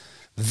Bischoff.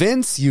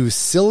 Vince, you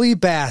silly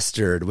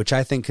bastard, which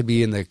I think could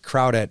be in the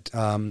crowd at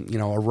a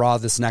Raw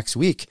this next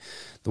week,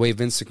 the way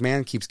Vince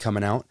McMahon keeps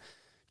coming out.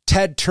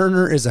 Ted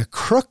Turner is a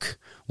crook,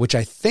 which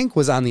I think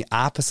was on the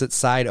opposite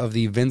side of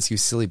the Vince, you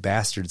silly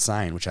bastard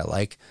sign, which I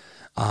like.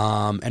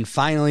 And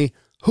finally,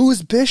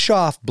 who's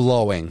Bischoff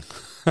blowing?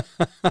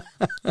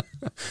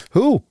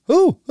 Who?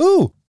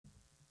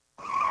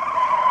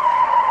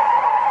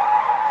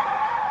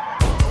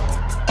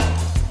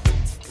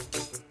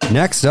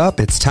 Next up,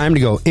 it's time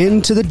to go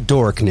into the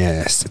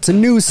dorkness. It's a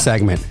news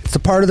segment. It's a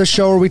part of the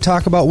show where we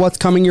talk about what's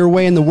coming your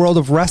way in the world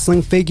of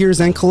wrestling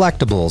figures and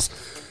collectibles.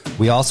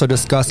 We also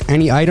discuss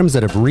any items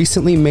that have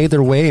recently made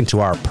their way into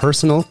our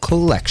personal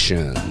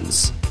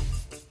collections.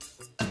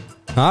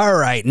 All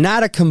right,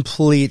 not a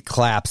complete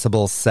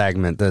collapsible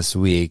segment this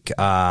week,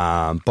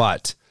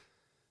 but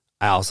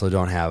I also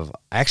don't have...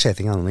 Actually, I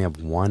think I only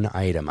have one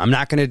item. I'm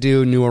not going to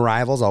do new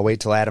arrivals. I'll wait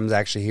till Adam's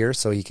actually here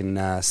so he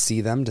can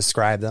see them,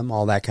 describe them,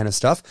 all that kind of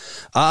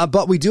stuff.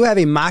 But we do have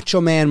a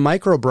Macho Man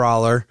Micro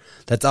Brawler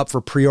that's up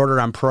for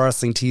pre-order on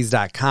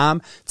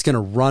ProWrestlingTees.com. It's going to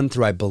run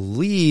through, I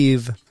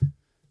believe...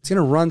 It's going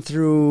to run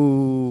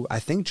through, I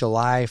think,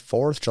 July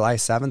 4th, July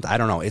 7th. I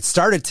don't know. It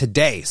started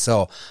today,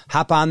 so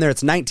hop on there.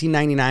 It's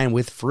 $19.99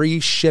 with free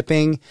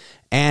shipping,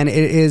 and it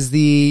is the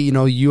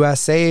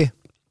USA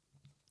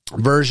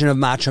version of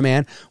Macho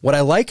Man. What I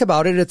like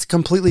about it, it's a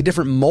completely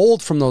different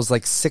mold from those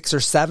 6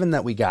 or 7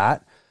 that we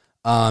got.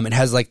 It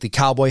has the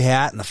cowboy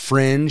hat and the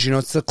fringe.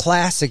 It's the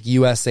classic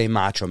USA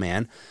Macho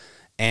Man.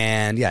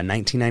 And yeah,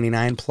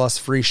 $19.99 plus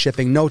free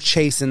shipping. No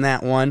chase in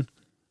that one.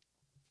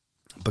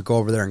 But go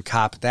over there and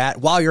cop that.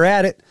 While you're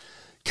at it,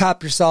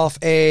 cop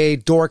yourself a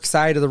Dork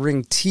Side of the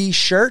Ring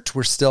t-shirt.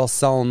 We're still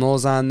selling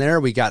those on there.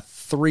 We got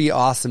 3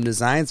 awesome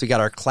designs. We got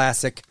our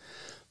classic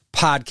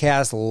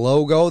podcast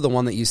logo, the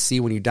one that you see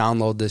when you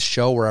download this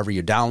show, wherever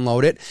you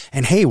download it.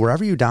 And hey,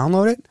 wherever you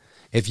download it,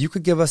 if you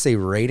could give us a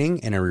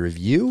rating and a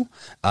review,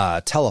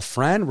 tell a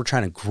friend. We're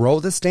trying to grow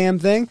this damn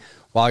thing.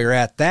 While you're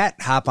at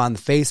that, hop on the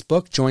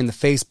Facebook, join the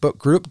Facebook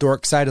group,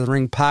 Dork Side of the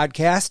Ring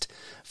Podcast.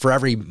 For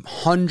every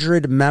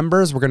 100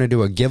 members, we're going to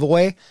do a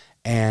giveaway.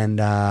 And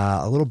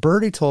a little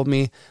birdie told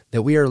me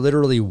that we are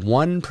literally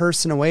one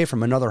person away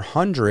from another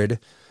 100.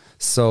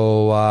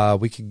 So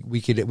we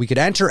could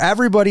enter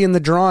everybody in the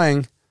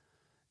drawing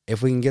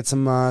if we can get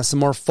some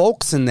more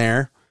folks in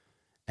there.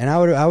 And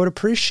I would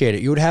appreciate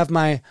it. You would have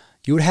my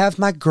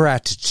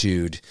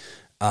gratitude.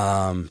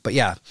 But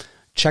yeah,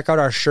 check out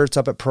our shirts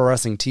up at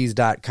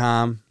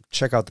ProWrestlingTees.com.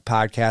 Check out the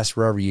podcast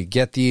wherever you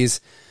get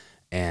these.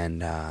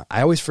 And I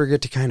always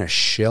forget to kind of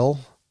shill.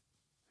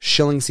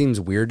 Shilling seems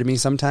weird to me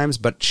sometimes,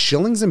 but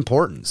shilling's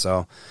important.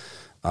 So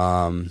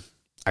I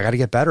got to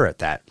get better at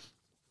that.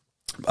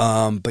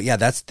 But yeah,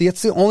 that's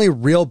the only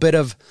real bit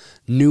of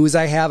news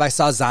I have. I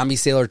saw Zombie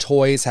Sailor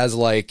Toys has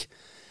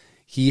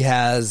he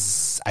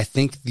has, I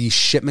think the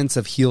shipments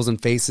of Heels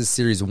and Faces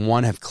Series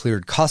 1 have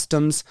cleared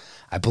customs.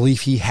 I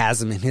believe he has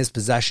them in his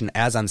possession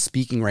as I'm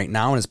speaking right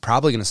now and is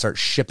probably going to start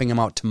shipping them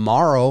out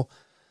tomorrow.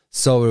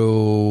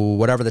 So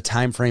whatever the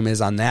time frame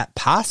is on that,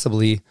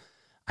 possibly.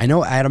 I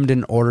know Adam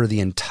didn't order the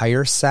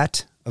entire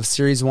set, of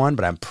Series 1,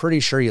 but I'm pretty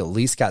sure he at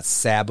least got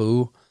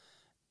Sabu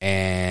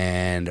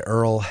and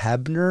Earl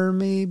Hebner,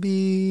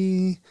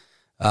 maybe.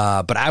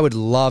 But I would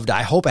love to,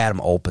 I hope Adam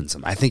opens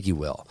them. I think he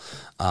will.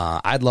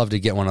 I'd love to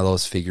get one of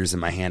those figures in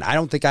my hand. I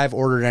don't think I've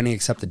ordered any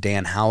except the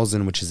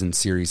Danhausen, which is in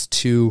Series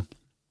 2.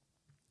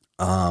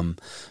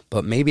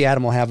 But maybe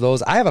Adam will have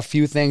those. I have a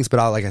few things, but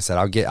like I said,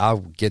 I'll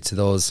get to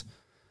those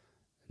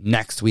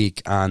next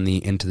week on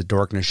the Into the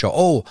Dorkness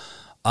show.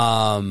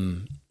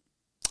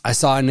 I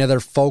saw another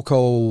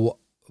Foco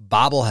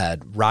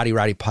bobblehead,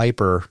 Roddy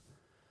Piper,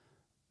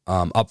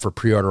 up for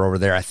pre-order over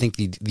there. I think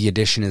the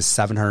edition is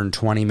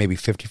 $720, maybe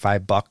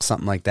 $55,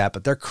 something like that.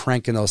 But they're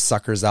cranking those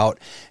suckers out,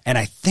 and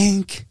I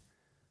think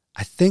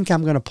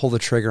I'm gonna pull the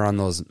trigger on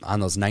those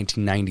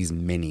 1990s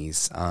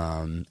minis,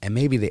 and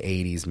maybe the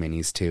 80s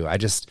minis too.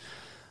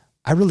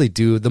 I really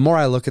do. The more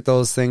I look at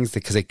those things,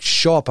 because they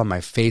show up on my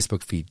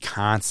Facebook feed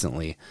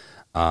constantly,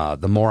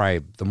 the more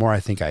I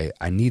think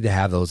I need to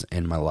have those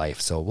in my life.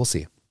 So we'll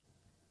see.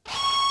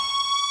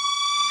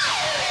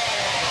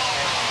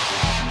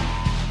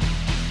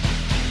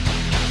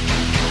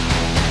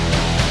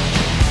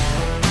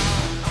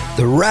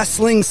 The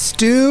Wrestling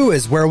Stew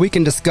is where we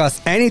can discuss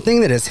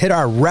anything that has hit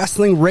our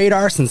wrestling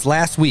radar since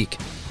last week.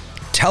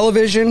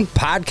 Television,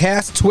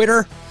 podcast,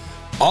 Twitter,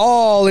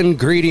 all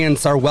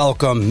ingredients are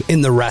welcome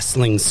in the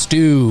Wrestling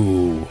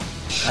Stew.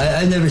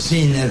 I've never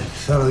seen a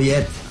fellow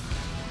yet,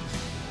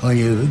 when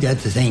you got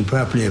the thing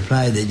properly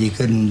applied, that you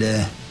couldn't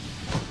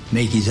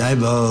make his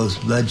eyeballs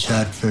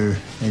bloodshot for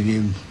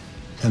maybe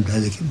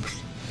sometimes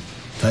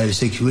 5 or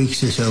 6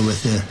 weeks or so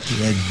with the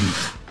red.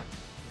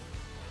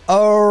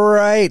 All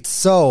right,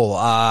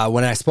 so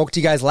when I spoke to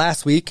you guys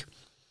last week,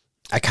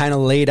 I kind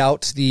of laid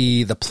out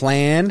the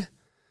plan.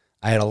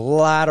 I had a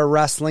lot of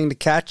wrestling to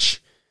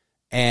catch,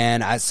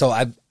 and I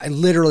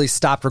literally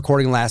stopped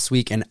recording last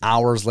week, and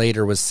hours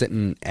later was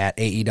sitting at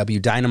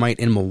AEW Dynamite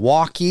in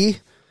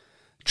Milwaukee.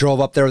 Drove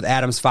up there with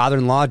Adam's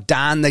father-in-law,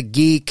 Don the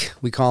Geek,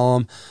 we call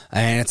him,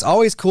 and it's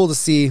always cool to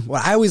see.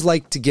 Well, I always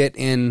like to get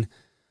in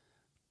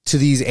to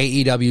these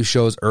AEW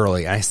shows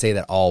early. I say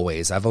that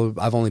always. I've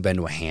only been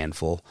to a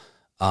handful.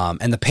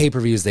 And the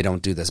pay-per-views, they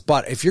don't do this.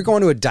 But if you're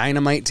going to a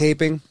Dynamite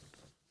taping,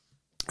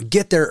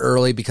 get there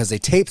early, because they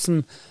tape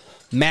some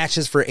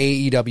matches for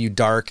AEW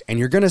Dark, and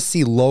you're going to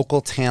see local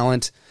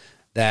talent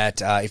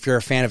that if you're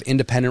a fan of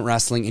independent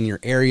wrestling in your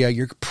area,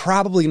 you're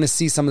probably going to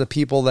see some of the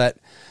people that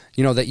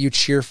you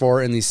cheer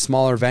for in these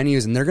smaller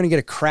venues, and they're going to get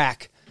a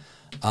crack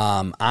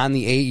on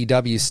the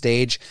AEW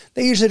stage.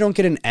 They usually don't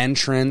get an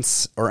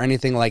entrance or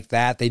anything like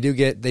that. They do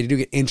get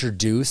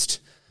introduced.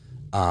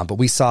 But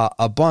we saw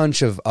a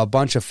bunch of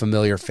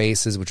familiar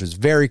faces, which was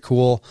very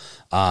cool.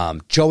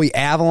 Joey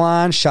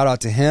Avalon, shout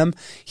out to him.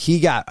 He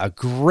got a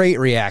great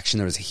reaction.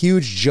 There was a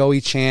huge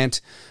Joey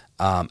chant.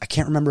 I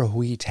can't remember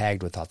who he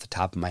tagged with off the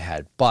top of my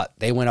head, but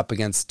they went up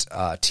against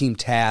Team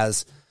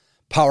Taz,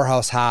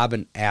 Powerhouse Hobb,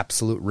 and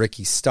Absolute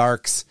Ricky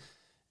Starks.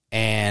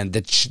 And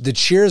the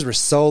cheers were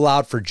so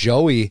loud for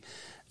Joey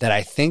that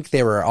I think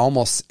they were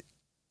almost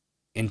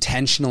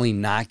intentionally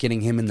not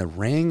getting him in the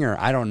ring, or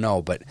I don't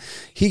know, but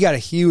he got a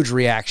huge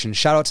reaction.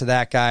 Shout out to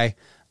that guy.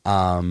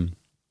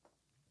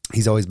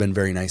 He's always been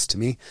very nice to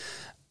me.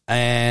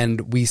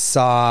 And we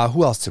saw,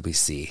 who else did we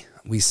see?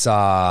 We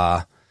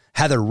saw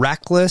Heather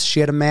Reckless. She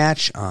had a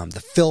match.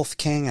 The Filth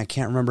King, I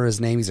can't remember his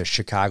name. He's a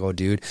Chicago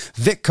dude.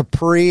 Vic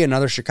Capri,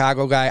 another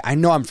Chicago guy. I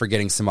know I'm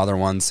forgetting some other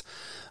ones,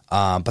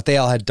 but they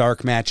all had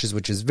dark matches,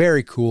 which is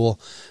very cool.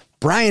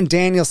 Bryan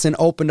Danielson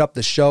opened up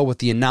the show with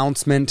the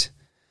announcement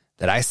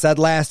that I said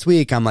last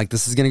week. I'm like,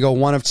 this is going to go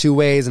one of two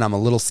ways, and I'm a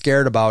little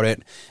scared about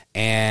it.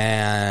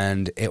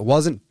 And it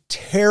wasn't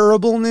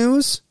terrible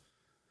news,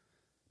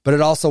 but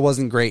it also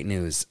wasn't great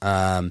news.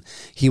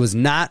 He was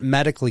not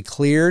medically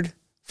cleared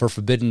for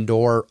Forbidden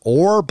Door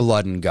or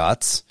Blood and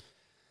Guts.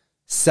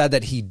 Said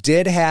that he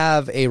did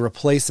have a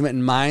replacement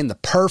in mind, the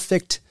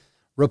perfect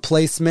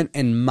replacement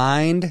in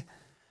mind,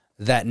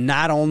 that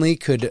not only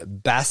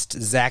could best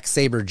Zack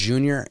Sabre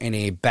Jr. in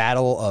a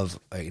battle of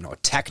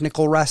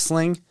technical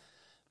wrestling,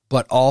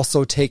 but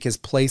also take his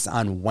place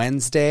on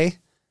Wednesday,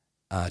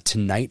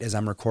 tonight as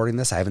I'm recording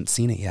this. I haven't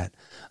seen it yet.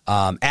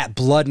 At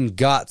Blood and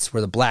Guts,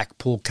 where the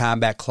Blackpool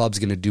Combat Club's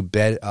going to do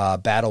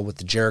battle with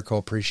the Jericho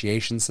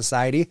Appreciation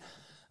Society.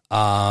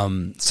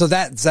 So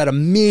that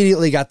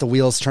immediately got the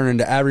wheels turning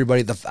to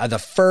everybody.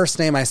 The first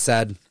name I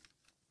said,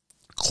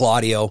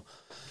 Claudio.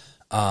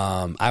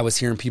 I was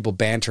hearing people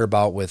banter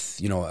about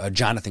with,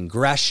 Jonathan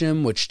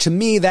Gresham, which to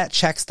me, that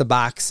checks the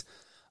box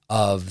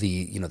of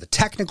the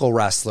technical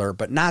wrestler,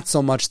 but not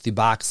so much the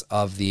box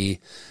of the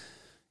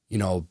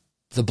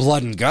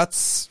Blood and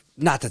Guts.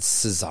 Not that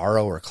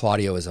Cesaro or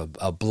Claudio is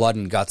a Blood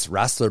and Guts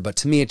wrestler, but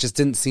to me, it just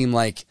didn't seem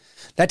like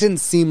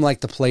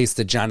the place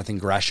that Jonathan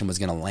Gresham was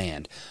going to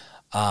land.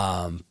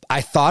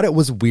 I thought it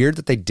was weird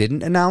that they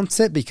didn't announce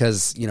it,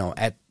 because,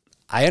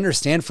 I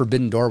understand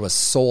Forbidden Door was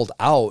sold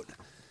out,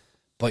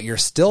 but you're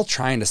still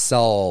trying to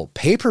sell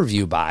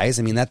pay-per-view buys.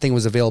 I mean, that thing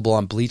was available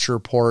on Bleacher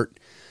Report,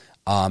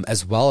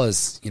 as well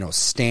as,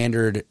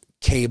 standard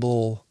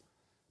cable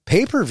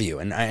pay-per-view,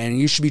 and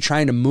you should be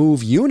trying to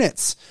move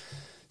units.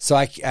 So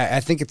I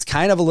think it's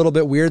kind of a little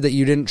bit weird that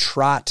you didn't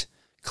trot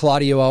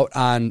Claudio out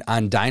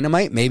on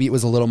Dynamite. Maybe it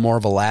was a little more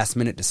of a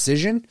last-minute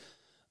decision.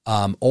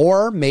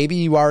 Or maybe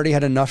you already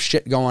had enough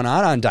shit going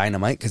on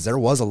Dynamite, because there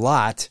was a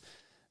lot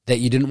that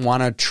you didn't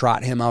want to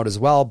trot him out as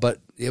well, but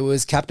it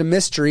was kept a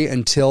mystery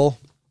until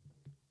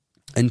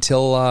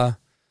the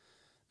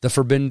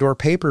Forbidden Door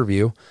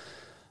pay-per-view.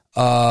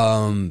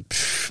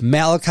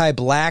 Malachi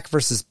Black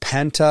versus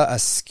Penta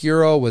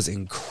Oscuro was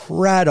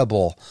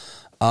incredible.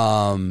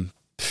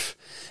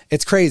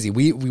 It's crazy.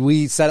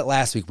 We said it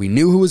last week. We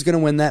knew who was going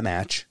to win that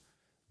match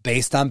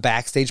based on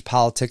backstage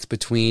politics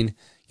between,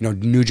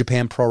 New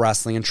Japan Pro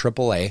Wrestling and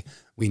AAA.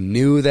 We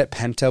knew that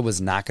Penta was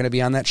not going to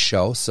be on that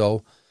show,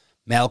 so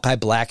Malachi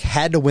Black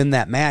had to win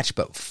that match,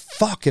 but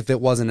fuck if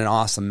it wasn't an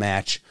awesome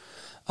match.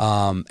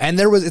 And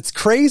it's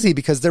crazy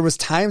because there was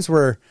times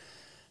where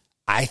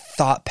I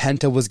thought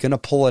Penta was going to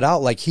pull it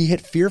out. Like, he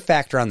hit Fear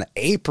Factor on the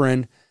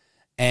apron,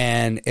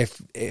 and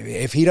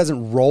if he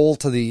doesn't roll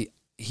to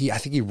I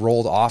think he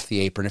rolled off the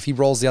apron. If he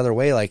rolls the other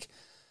way, like,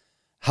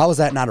 how is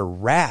that not a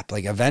wrap?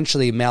 Like,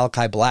 eventually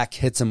Malachi Black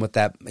hits him with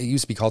that, it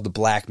used to be called the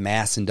Black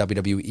Mass in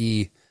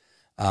WWE,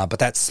 but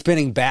that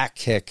spinning back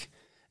kick,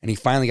 and he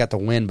finally got the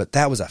win, but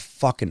that was a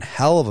fucking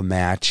hell of a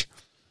match.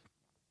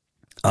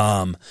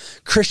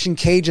 Christian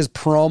Cage's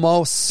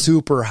promo,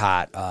 super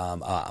hot.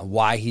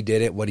 Why he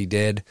did it, what he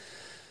did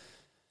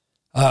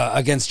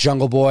against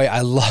Jungle Boy. I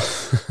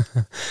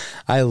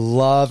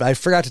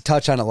forgot to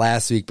touch on it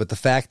last week, but the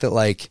fact that,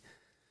 like,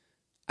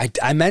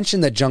 I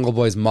mentioned that Jungle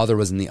Boy's mother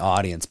was in the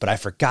audience, but I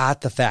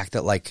forgot the fact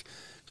that, like,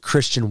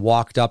 Christian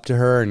walked up to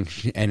her and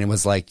it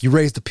was like, "You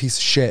raised a piece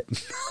of shit."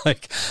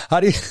 Like, how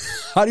do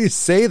you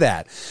say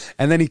that?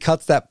 And then he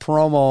cuts that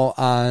promo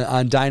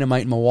on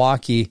Dynamite in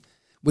Milwaukee,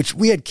 which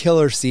we had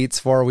killer seats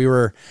for. We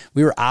were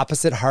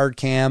opposite hard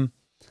cam,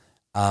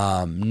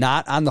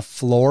 not on the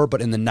floor,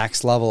 but in the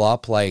next level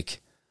up,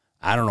 like,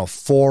 I don't know,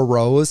 4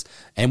 rows.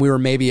 And we were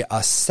maybe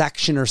a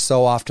section or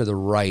so off to the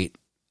right.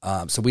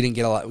 So we didn't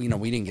get a lot, we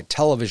didn't get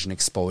television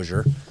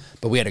exposure,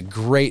 but we had a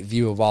great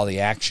view of all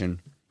the action.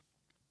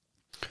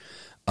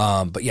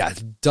 But yeah,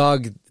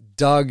 dug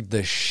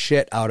the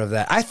shit out of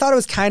that. I thought it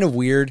was kind of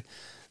weird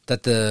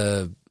that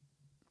the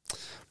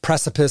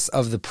precipice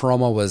of the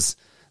promo was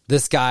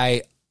this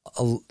guy,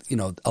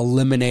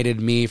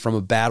 eliminated me from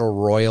a battle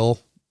royal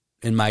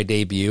in my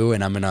debut,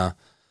 and I'm gonna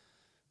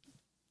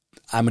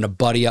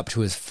buddy up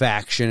to his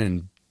faction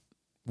and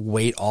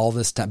wait all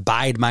this time,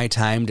 bide my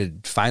time to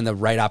find the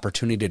right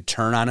opportunity to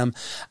turn on him.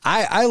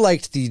 I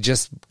liked the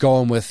just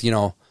going with,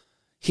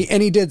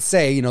 he did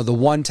say, the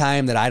one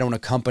time that I don't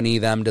accompany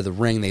them to the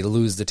ring, they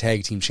lose the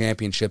tag team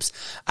championships.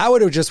 I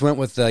would have just went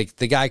with, like,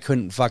 the guy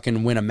couldn't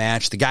fucking win a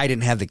match. The guy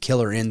didn't have the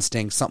killer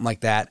instinct, something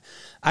like that.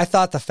 I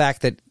thought the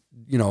fact that,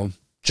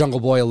 Jungle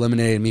Boy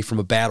eliminated me from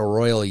a battle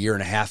royal a year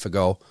and a half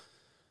ago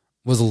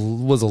was a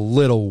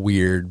little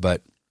weird,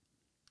 but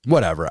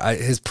whatever.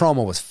 His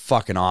promo was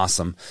fucking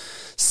awesome.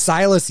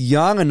 Silas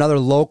Young, another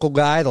local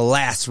guy, the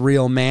last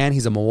real man.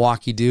 He's a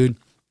Milwaukee dude,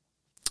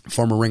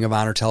 former Ring of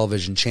Honor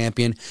television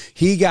champion.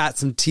 He got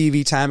some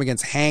TV time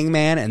against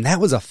Hangman, and that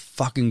was a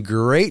fucking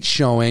great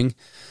showing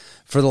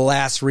for the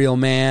last real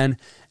man.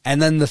 And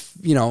then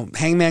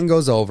Hangman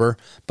goes over,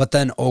 but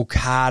then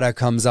Okada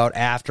comes out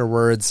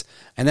afterwards,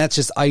 and that's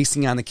just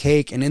icing on the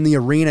cake. And in the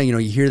arena, you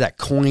hear that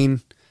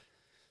coin.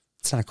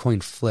 It's not a coin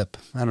flip.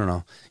 I don't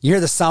know. You hear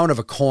the sound of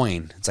a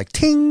coin. It's like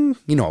ting,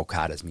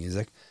 Okada's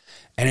music.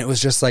 And it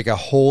was just like a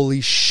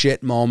holy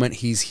shit moment.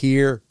 He's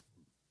here.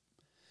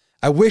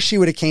 I wish he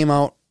would have came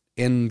out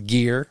in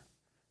gear.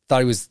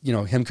 Thought he was,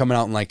 him coming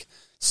out in like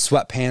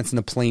sweatpants and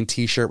a plain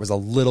t-shirt was a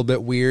little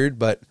bit weird,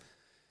 but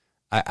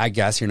I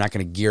guess you're not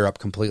going to gear up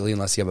completely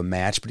unless you have a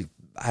match. But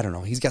I don't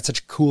know. He's got such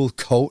a cool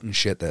coat and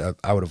shit that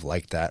I would have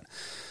liked that.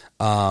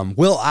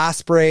 Will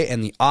Ospreay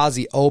and the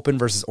Aussie Open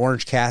versus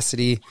Orange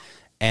Cassidy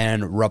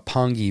and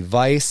Roppongi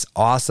Vice.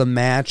 Awesome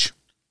match.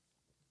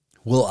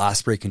 Will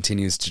Ospreay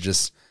continues to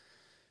just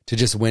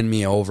win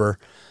me over.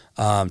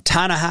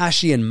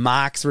 Tanahashi and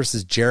Mox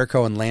versus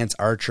Jericho and Lance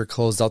Archer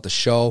closed out the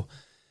show.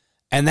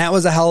 And that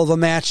was a hell of a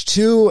match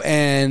too.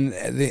 And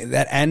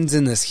that ends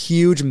in this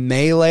huge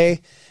melee.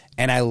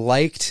 And I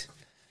liked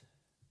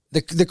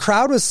the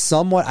crowd was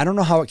somewhat, I don't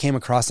know how it came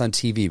across on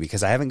TV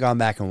because I haven't gone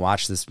back and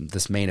watched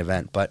this main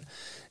event, but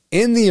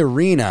in the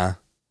arena,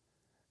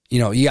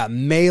 you got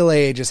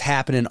melee just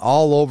happening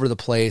all over the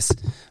place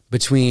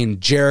between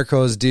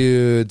Jericho's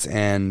dudes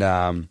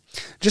and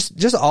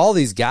just all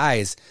these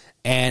guys.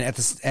 And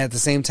at the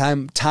same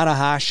time,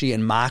 Tanahashi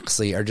and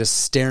Moxley are just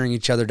staring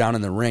each other down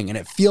in the ring. And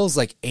it feels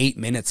like 8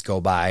 minutes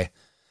go by.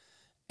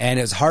 And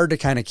it's hard to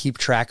kind of keep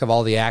track of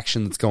all the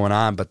action that's going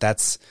on. But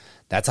that's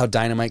how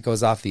Dynamite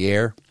goes off the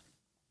air.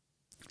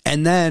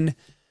 And then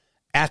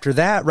after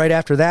that, right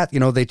after that,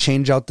 they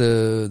change out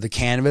the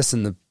canvas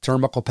and the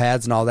turnbuckle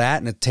pads and all that.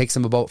 And it takes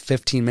them about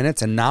 15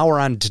 minutes. And now we're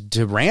on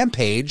to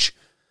Rampage.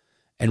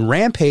 And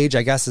Rampage,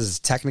 I guess, is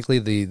technically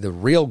the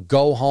real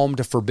go home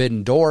to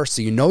Forbidden Door.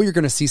 So you're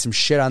going to see some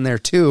shit on there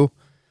too.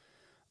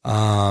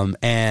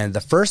 And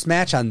the first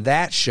match on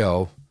that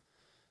show,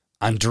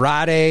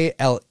 Andrade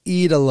El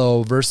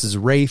Idolo versus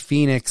Rey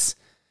Fenix,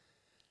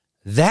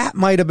 that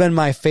might have been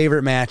my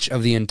favorite match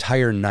of the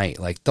entire night.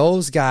 Like,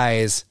 those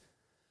guys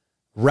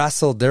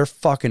wrestled their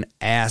fucking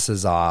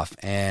asses off.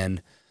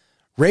 And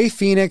Rey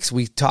Fenix,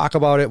 we talk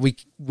about it.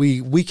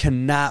 We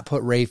cannot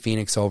put Rey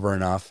Fenix over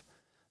enough.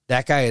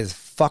 That guy is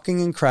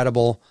fucking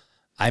incredible.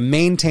 I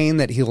maintain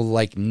that he'll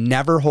like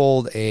never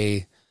hold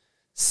a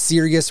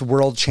serious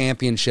world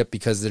championship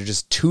because they're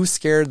just too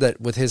scared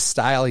that with his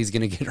style he's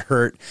going to get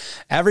hurt.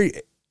 I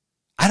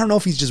don't know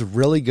if he's just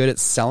really good at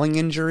selling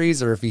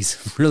injuries or if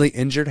he's really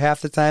injured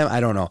half the time.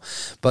 I don't know.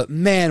 But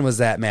man, was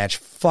that match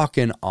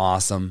fucking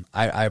awesome.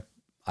 I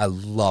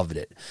loved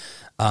it.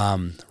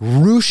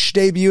 Rush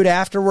debuted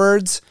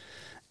afterwards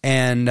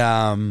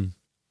and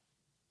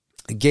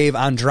gave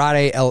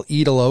Andrade El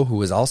Idolo, who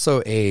was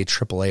also a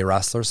AAA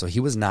wrestler, so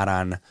he was not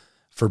on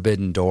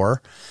Forbidden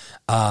Door,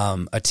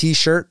 a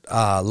t-shirt,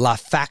 La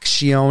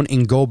Facción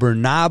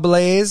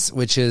Ingobernables,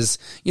 which is,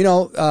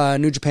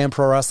 New Japan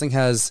Pro Wrestling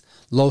has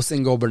Los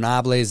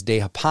Ingobernables de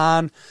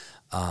Japan.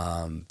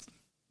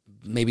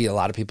 Maybe a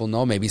lot of people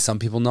know, maybe some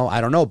people know,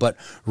 I don't know, but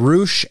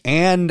Rush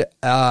and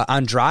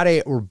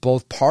Andrade were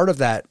both part of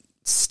that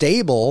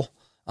stable.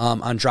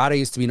 Andrade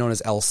used to be known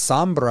as El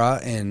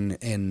Sombra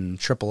in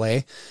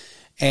AAA.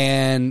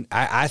 And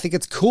I think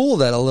it's cool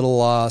that a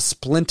little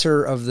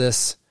splinter of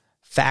this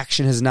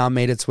faction has now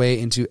made its way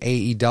into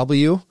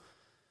AEW.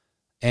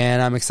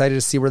 And I'm excited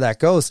to see where that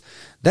goes.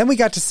 Then we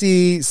got to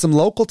see some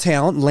local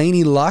talent,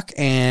 Laney Luck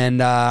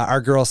and our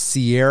girl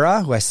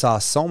Sierra, who I saw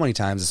so many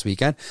times this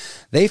weekend.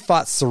 They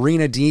fought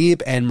Serena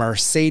Deeb and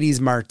Mercedes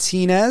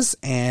Martinez,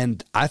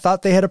 and I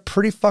thought they had a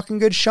pretty fucking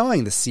good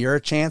showing. The Sierra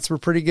chants were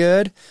pretty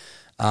good.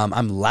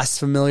 I'm less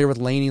familiar with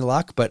Laney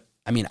Luck, but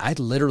I mean, I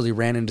literally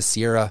ran into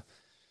Sierra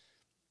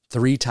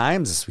 3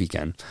 times this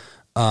weekend.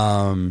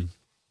 And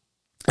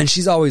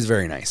she's always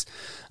very nice.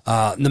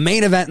 The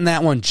main event in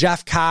that one,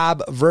 Jeff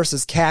Cobb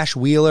versus Cash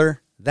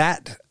Wheeler.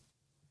 That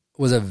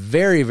was a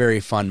very,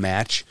 very fun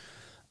match.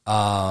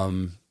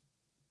 I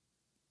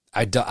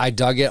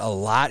dug it a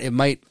lot. It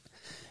might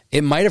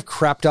have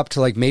crept up to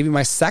like maybe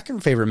my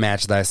second favorite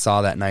match that I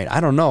saw that night. I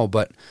don't know,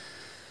 but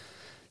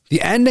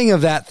the ending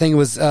of that thing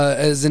was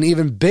is an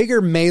even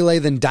bigger melee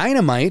than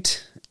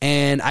Dynamite.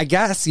 And I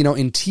guess, in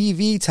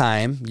TV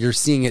time, you're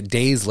seeing it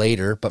days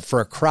later, but for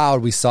a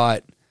crowd, we saw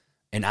it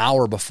an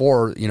hour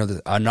before,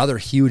 another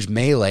huge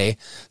melee.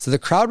 So the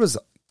crowd was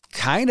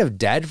kind of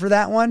dead for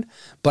that one,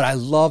 but I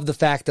love the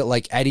fact that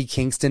like Eddie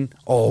Kingston,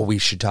 we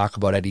should talk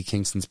about Eddie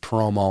Kingston's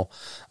promo,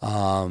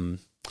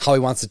 how he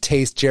wants to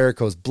taste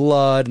Jericho's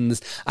blood. And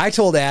this, I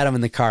told Adam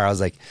in the car, I was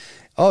like,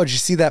 oh, did you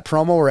see that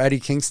promo where Eddie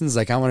Kingston's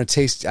like, I want to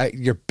taste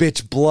your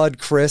bitch blood,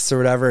 Chris, or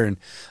whatever. And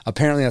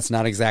apparently that's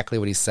not exactly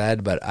what he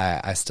said, but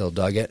I still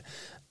dug it.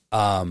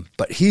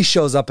 But he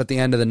shows up at the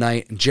end of the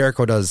night and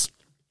Jericho does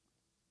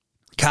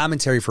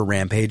commentary for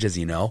Rampage, as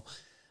you know.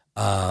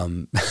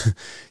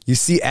 You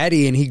see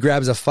Eddie and he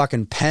grabs a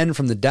fucking pen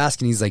from the desk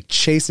and he's like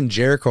chasing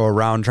Jericho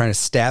around trying to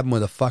stab him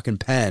with a fucking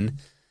pen.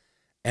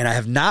 And I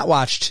have not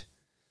watched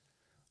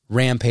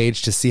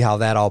Rampage to see how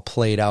that all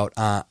played out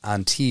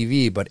on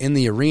TV, but in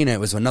the arena, it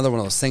was another one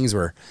of those things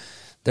where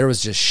there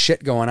was just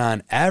shit going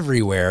on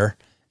everywhere.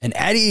 And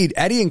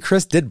Eddie and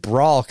Chris did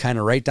brawl kind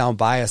of right down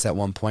by us at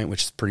one point,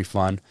 which is pretty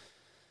fun.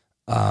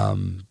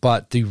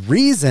 But the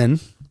reason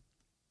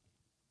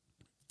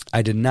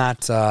I did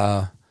not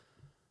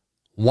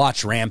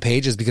watch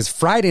Rampage is because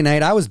Friday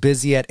night I was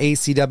busy at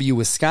ACW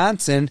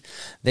Wisconsin.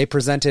 They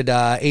presented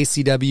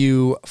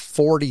ACW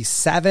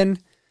 47.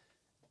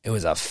 It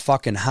was a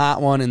fucking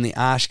hot one in the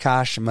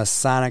Oshkosh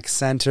Masonic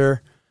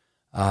Center,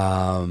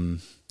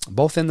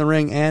 both in the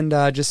ring and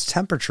just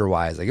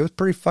temperature-wise. Like, it was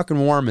pretty fucking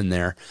warm in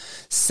there.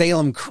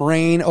 Salem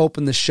Crane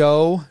opened the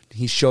show.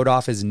 He showed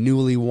off his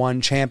newly won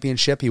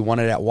championship. He won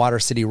it at Water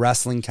City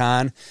Wrestling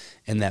Con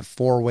in that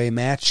 4-way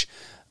match.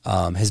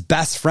 His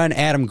best friend,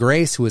 Adam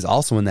Grace, who was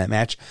also in that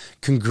match,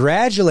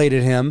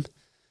 congratulated him,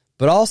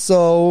 but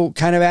also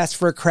kind of asked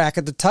for a crack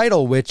at the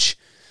title, which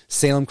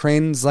Salem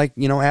Crane's like,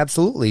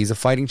 absolutely. He's a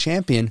fighting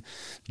champion.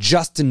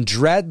 Justin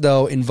Dredd,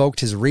 though,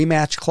 invoked his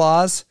rematch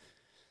clause.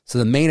 So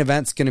the main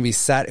event's going to be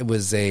set. It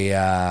was a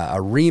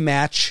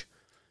rematch.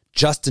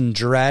 Justin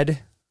Dredd,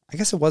 I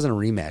guess it wasn't a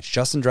rematch.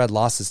 Justin Dredd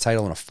lost his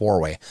title in a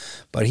 4-way,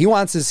 but he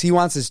wants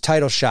his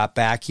title shot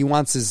back. He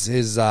wants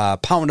his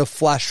pound of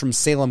flesh from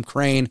Salem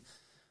Crane,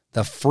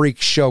 the freak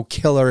show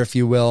killer, if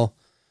you will.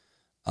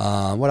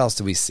 What else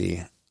do we see?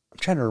 I'm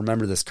trying to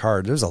remember this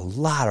card. There's a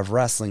lot of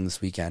wrestling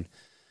this weekend.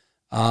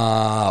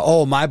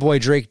 My boy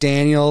Drake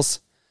Daniels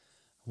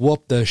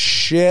whooped the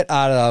shit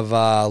out of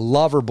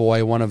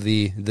Loverboy, one of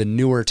the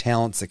newer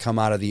talents that come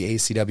out of the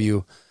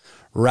ACW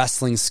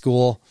wrestling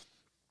school.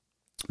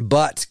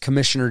 But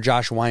Commissioner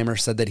Josh Weimer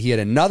said that he had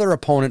another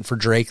opponent for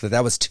Drake,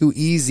 that was too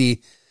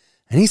easy,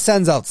 and he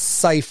sends out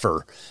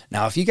Cypher.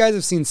 Now, if you guys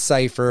have seen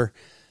Cypher,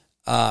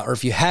 or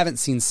if you haven't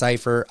seen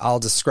Cypher, I'll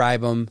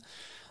describe him.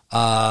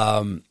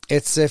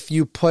 It's if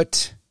you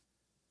put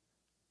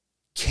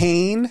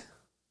Kane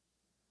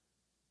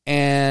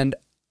and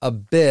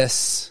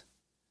Abyss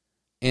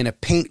in a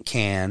paint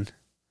can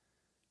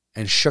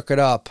and shook it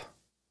up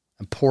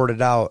and poured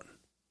it out,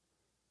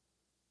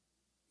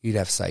 you'd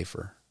have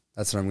Cypher.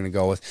 That's what I'm going to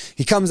go with.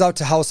 He comes out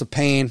to House of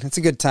Pain. It's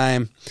a good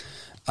time.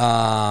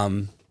 I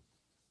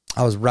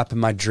was repping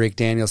my Drake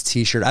Daniels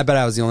t-shirt. I bet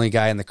I was the only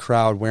guy in the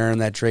crowd wearing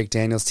that Drake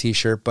Daniels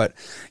t-shirt. But,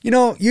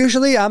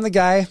 usually I'm the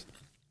guy.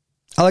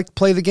 I like to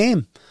play the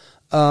game.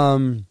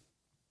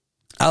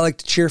 I like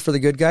to cheer for the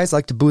good guys. I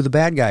like to boo the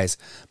bad guys.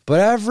 But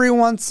every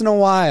once in a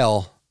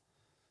while,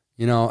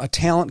 a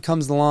talent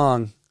comes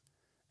along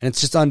and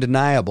it's just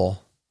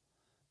undeniable.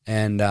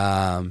 And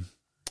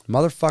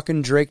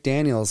motherfucking Drake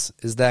Daniels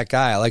is that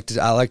guy. I like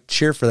to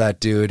cheer for that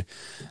dude.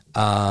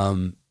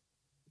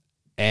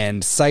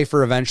 And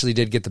Cypher eventually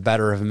did get the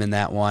better of him in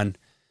that one.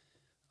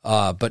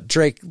 But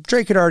Drake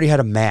had already had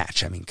a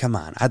match. I mean, come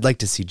on. I'd like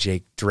to see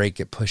Drake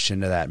get pushed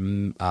into that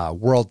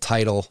world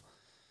title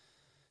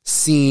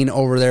scene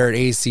over there at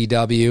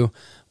ACW.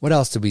 What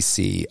else did we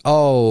see?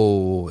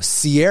 Oh,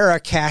 Sierra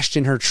cashed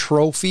in her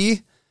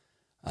trophy.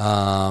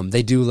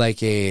 They do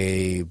like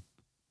I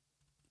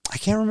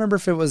can't remember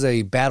if it was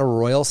a battle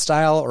royal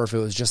style or if it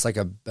was just like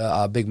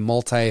a big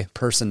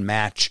multi-person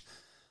match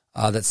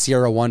that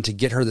Sierra won to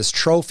get her this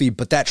trophy.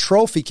 But that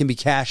trophy can be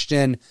cashed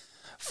in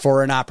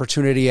for an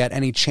opportunity at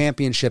any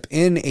championship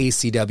in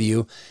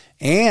ACW.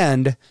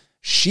 And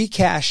she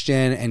cashed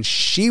in and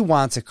she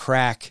wants a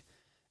crack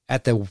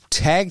at the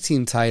tag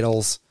team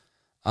titles,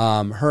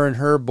 her and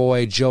her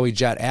boy, Joey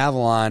Jet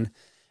Avalon.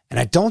 And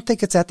I don't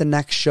think it's at the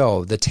next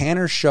show. The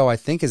Tanner show, I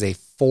think, is a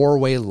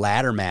 4-way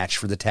ladder match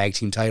for the tag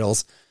team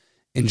titles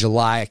in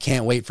July. I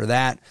can't wait for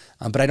that.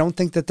 But I don't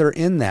think that they're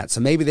in that.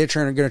 So maybe they're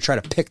going to try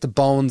to pick the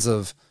bones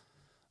of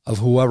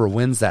whoever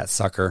wins that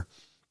sucker.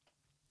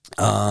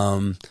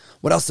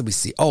 What else did we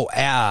see?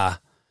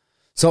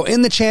 So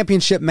in the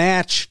championship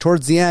match,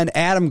 towards the end,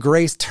 Adam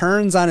Grace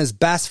turns on his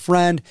best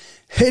friend,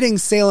 hitting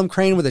Salem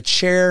Crane with a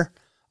chair,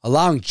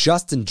 allowing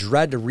Justin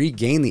Dredd to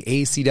regain the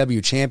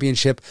ACW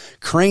championship.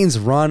 Crane's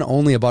run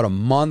only about a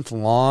month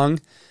long,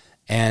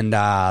 and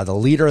the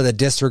leader of the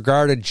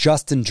disregarded,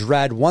 Justin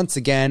Dredd, once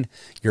again,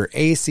 your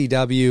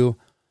ACW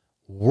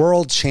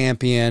world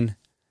champion.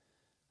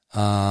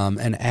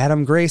 And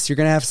Adam Grace, you're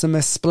going to have some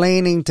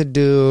explaining to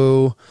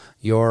do.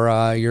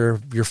 Your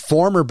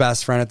former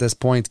best friend at this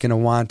point is going to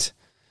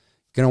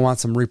want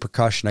some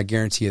repercussion. I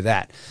guarantee you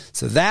that.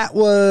 So that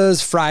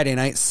was Friday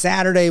night.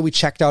 Saturday, we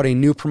checked out a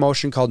new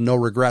promotion called No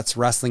Regrets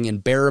Wrestling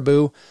in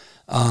Baraboo.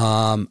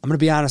 I'm going to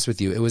be honest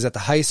with you. It was at the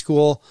high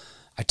school.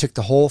 I took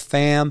the whole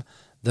fam.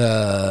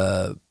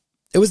 It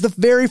was the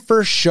very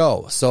first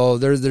show. So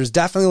there's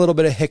definitely a little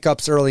bit of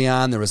hiccups early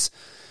on. There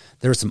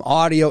were some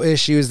audio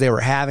issues they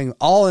were having.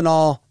 All in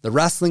all, the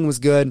wrestling was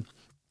good.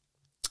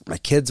 My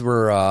kids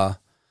were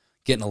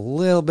getting a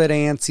little bit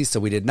antsy,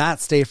 so we did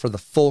not stay for the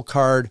full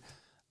card.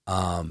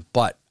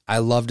 But I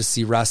love to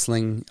see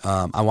wrestling.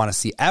 I want to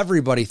see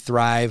everybody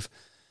thrive.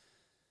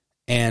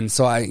 And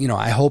so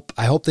I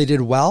hope they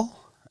did well,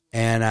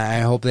 and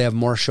I hope they have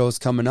more shows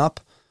coming up.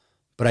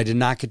 But I did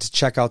not get to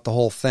check out the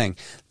whole thing.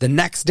 The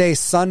next day,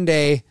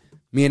 Sunday,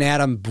 me and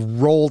Adam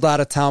rolled out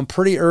of town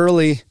pretty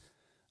early.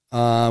 We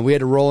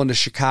had to roll into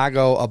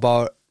Chicago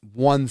about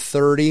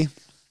 1:30.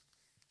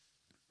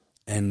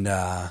 And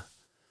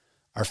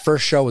our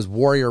first show was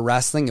Warrior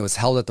Wrestling. It was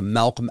held at the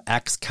Malcolm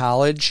X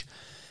College,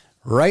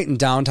 right in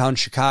downtown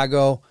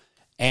Chicago.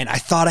 And I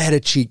thought I had a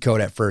cheat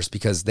code at first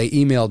because they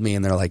emailed me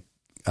and they're like,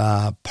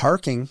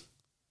 parking.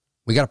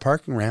 We got a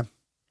parking ramp.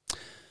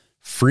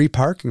 Free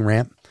parking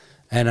ramp.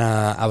 And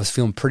I was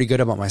feeling pretty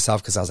good about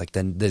myself because I was like,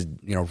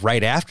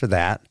 right after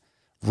that,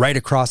 right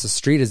across the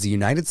street is the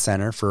United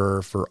Center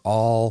for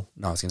All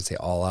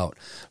Out,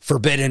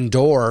 Forbidden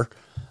Door.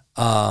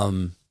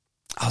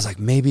 I was like,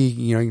 maybe,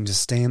 you can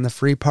just stay in the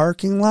free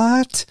parking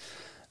lot.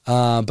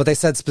 But they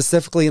said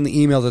specifically in the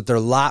email that their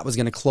lot was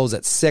going to close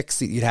at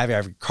 6. You'd have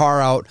your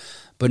car out,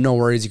 but no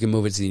worries. You can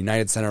move it to the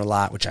United Center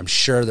lot, which I'm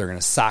sure they're going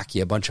to sock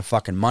you a bunch of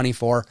fucking money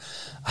for.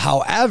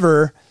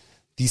 However,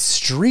 the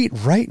street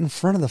right in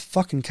front of the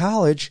fucking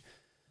college,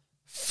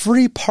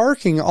 free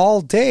parking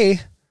all day.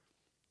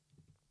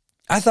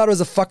 I thought it was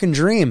a fucking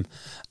dream.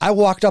 I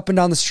walked up and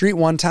down the street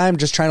one time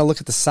just trying to look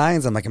at the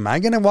signs. I'm like, am I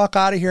going to walk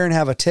out of here and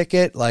have a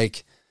ticket?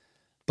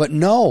 But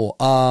no.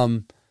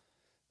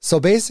 So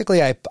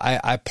basically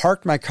I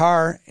parked my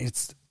car.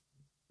 It's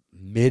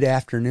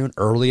mid-afternoon,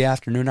 early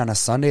afternoon on a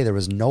Sunday. There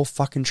was no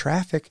fucking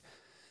traffic.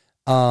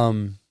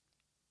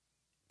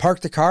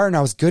 Parked the car and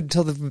I was good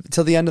till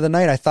the end of the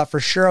night. I thought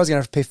for sure I was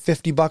going to have to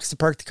pay $50 to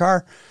park the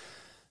car.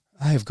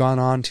 I have gone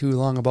on too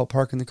long about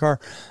parking the car.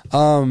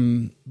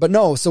 But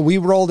no, so we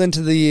rolled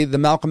into the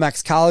Malcolm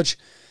X College.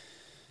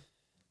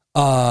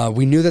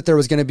 We knew that there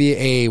was going to be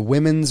a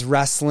women's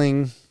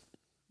wrestling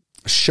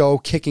show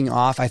kicking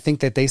off. I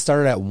think that they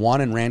started at 1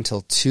 and ran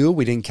till 2.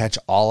 We didn't catch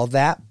all of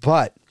that,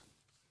 but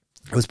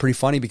it was pretty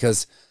funny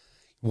because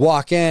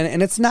walk in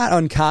and it's not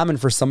uncommon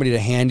for somebody to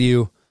hand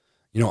you,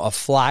 a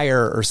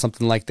flyer or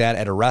something like that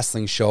at a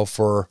wrestling show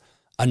for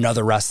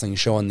another wrestling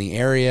show in the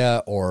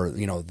area or,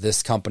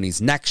 this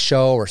company's next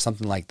show or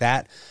something like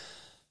that.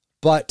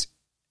 But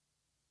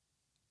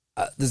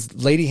this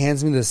lady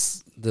hands me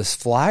this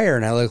flyer,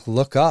 and I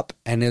look up,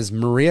 and is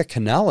Maria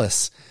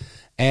Kanellis.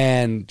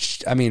 And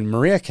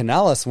Maria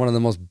Kanellis, one of the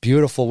most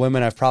beautiful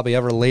women I've probably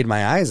ever laid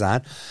my eyes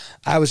on.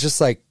 I was just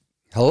like,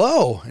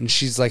 hello. And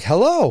she's like,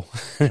 hello.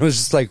 And it was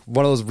just like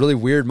one of those really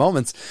weird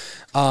moments.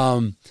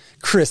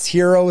 Chris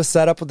Hero was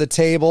set up with the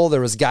table.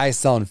 There was guys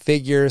selling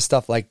figures,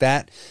 stuff like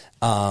that.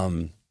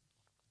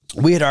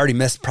 We had already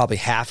missed probably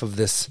half of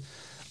this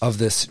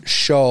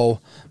show,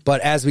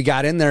 but as we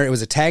got in there, it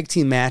was a tag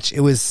team match.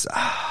 It was,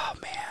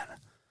 it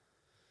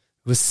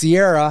was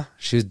Sierra.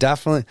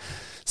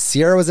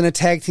 Sierra was in a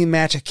tag team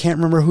match. I can't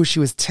remember who she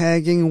was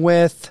tagging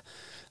with.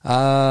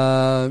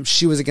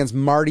 She was against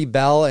Marty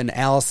Bell and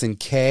Allison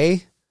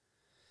Kay.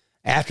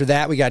 After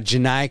that, we got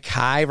Janai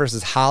Kai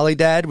versus Holly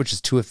Dead, which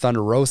is two of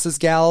Thunder Rosa's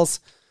gals.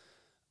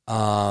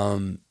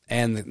 And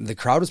the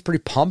crowd was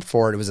pretty pumped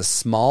for it. It was a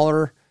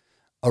smaller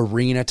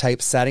arena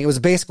type setting. It was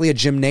basically a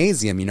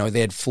gymnasium. They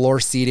had floor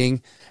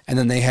seating, and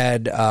then they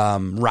had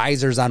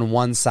risers on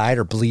one side,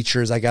 or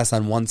bleachers, I guess,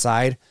 on one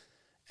side.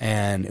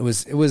 And it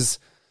was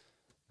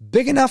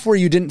big enough where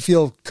you didn't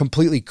feel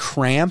completely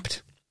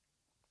cramped,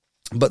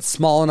 but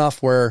small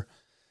enough where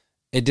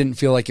it didn't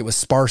feel like it was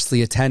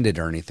sparsely attended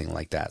or anything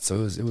like that.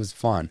 So it was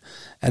fun.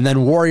 And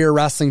then Warrior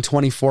Wrestling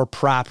 24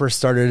 proper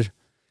started.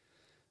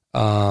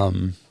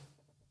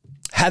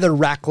 Heather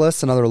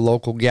Reckless, another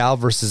local gal,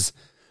 versus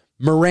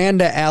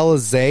Miranda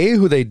Alizé,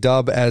 who they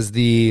dub as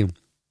the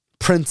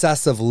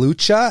Princess of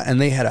Lucha, and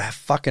they had a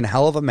fucking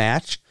hell of a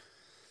match.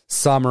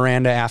 Saw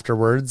Miranda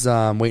afterwards,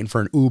 waiting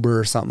for an Uber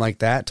or something like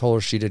that. Told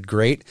her she did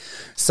great.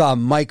 Saw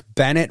Mike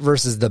Bennett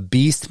versus the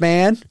Beast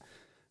Man,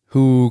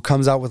 who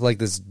comes out with like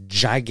this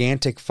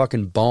gigantic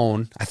fucking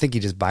bone. I think he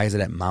just buys it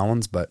at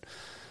Mounds, but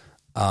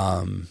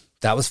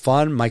that was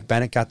fun. Mike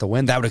Bennett got the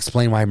win. That would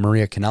explain why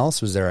Maria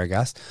Kanellis was there, I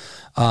guess.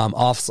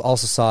 Also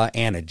saw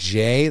Anna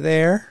Jay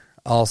there.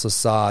 Also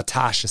saw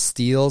Tasha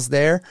Steeles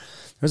there.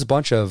 There's a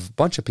bunch of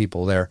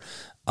people there.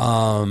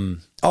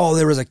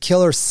 There was a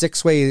killer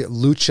 6-way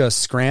lucha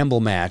scramble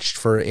match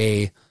for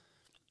a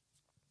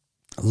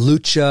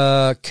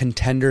lucha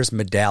contenders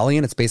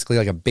medallion. It's basically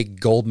like a big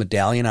gold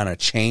medallion on a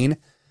chain.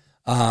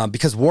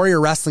 Because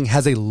Warrior Wrestling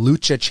has a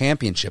lucha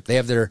championship. They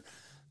have their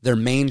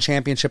main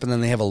championship, and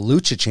then they have a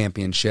lucha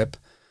championship.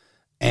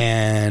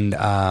 And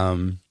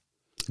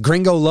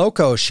Gringo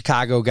Loco,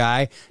 Chicago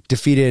guy,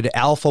 defeated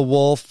Alpha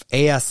Wolf,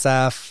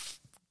 ASF,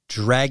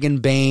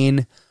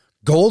 Dragonbane,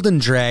 Golden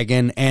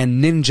Dragon,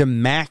 and Ninja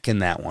Mac in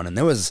that one. And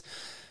there was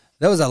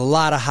a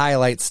lot of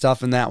highlight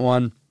stuff in that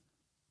one.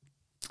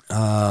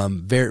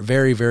 Very,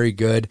 very, very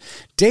good.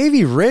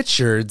 Davey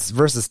Richards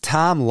versus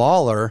Tom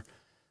Lawler.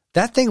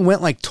 That thing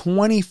went like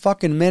 20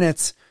 fucking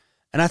minutes,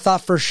 and I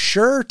thought for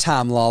sure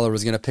Tom Lawler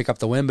was going to pick up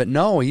the win, but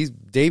no,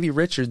 Davey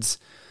Richards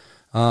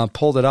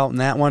pulled it out in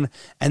that one.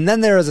 And then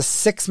there was a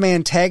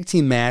 6-man tag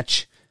team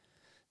match.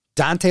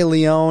 Dante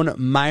Leone,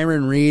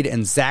 Myron Reed,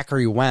 and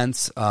Zachary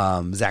Wentz.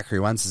 Zachary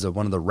Wentz is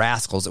one of the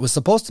Rascals. It was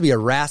supposed to be a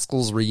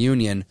Rascals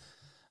reunion.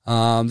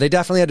 They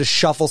definitely had to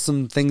shuffle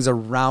some things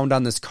around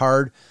on this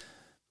card.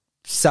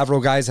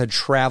 Several guys had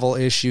travel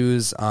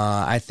issues.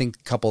 I think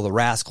a couple of the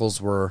Rascals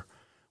were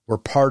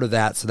part of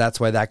that, so that's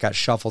why that got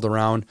shuffled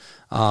around.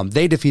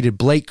 They defeated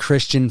Blake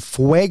Christian,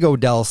 Fuego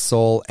del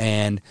Sol,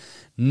 and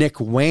Nick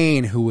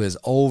Wayne, who was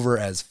over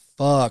as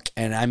fuck.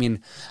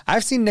 And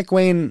I've seen Nick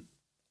Wayne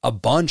a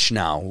bunch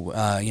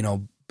now,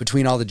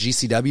 between all the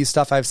GCW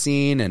stuff I've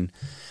seen, and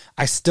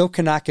I still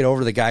cannot get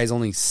over the guy's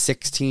only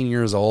 16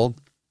 years old.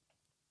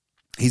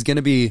 He's going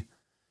to be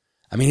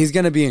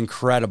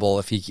incredible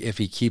if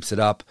he keeps it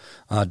up.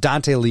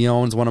 Dante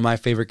Leone's one of my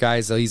favorite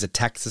guys, though. He's a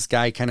Texas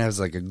guy, kind of has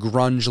like a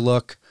grunge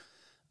look.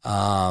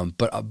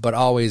 But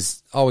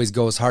always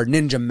goes hard.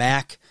 Ninja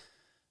Mac,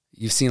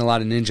 you've seen a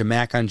lot of Ninja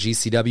Mac on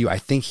GCW. I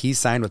think he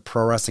signed with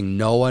Pro Wrestling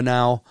Noah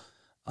now.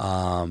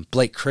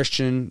 Blake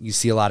Christian, you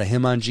see a lot of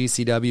him on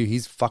GCW.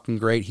 He's fucking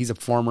great. He's a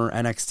former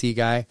NXT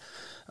guy.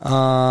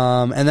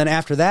 And then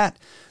after that,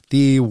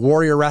 the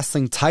Warrior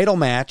Wrestling title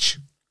match.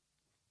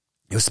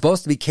 It was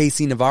supposed to be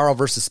KC Navarro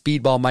versus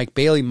Speedball Mike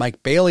Bailey.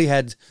 Mike Bailey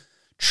had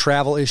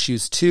travel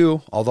issues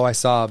too, although I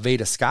saw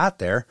Veda Scott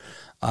there.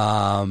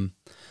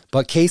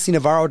 But KC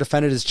Navarro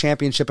defended his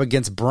championship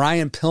against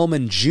Brian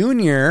Pillman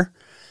Jr.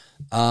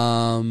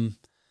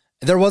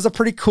 There was a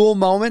pretty cool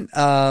moment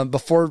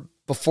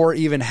before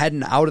even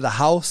heading out of the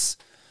house.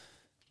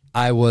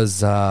 I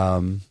was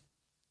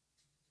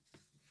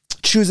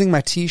choosing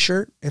my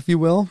t-shirt, if you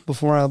will,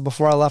 before I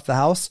left the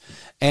house,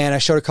 and I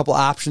showed a couple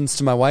options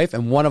to my wife,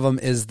 and one of them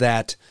is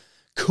that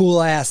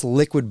cool ass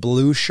liquid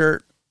blue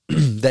shirt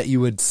that you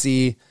would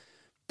see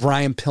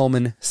Brian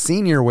Pillman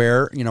Sr.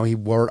 wear. He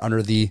wore it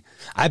under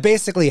I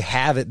basically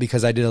have it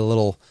because I did a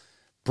little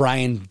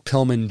Brian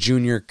Pillman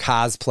Jr.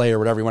 cosplay or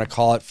whatever you want to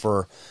call it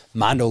for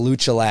Mondo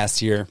Lucha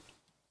last year.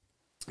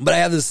 But I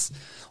have this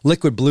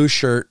liquid blue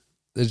shirt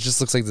that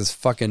just looks like this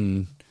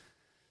fucking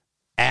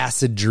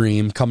acid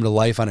dream come to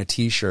life on a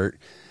t-shirt.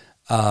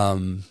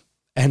 And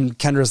And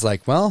Kendra's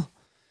like, well,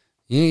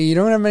 you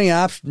don't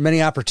have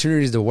many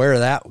opportunities to wear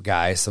that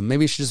guy, so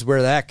maybe you should just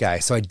wear that guy.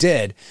 So I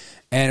did,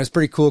 and it was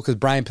pretty cool because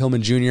Brian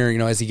Pillman Jr.,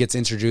 as he gets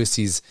introduced,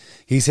 he's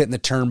hitting the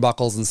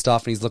turnbuckles and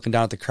stuff, and he's looking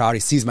down at the crowd. He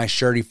sees my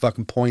shirt, he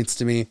fucking points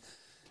to me,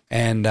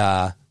 and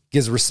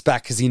gives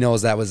respect because he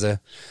knows that was the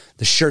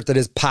shirt that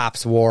his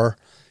pops wore.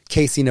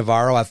 Casey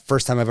Navarro,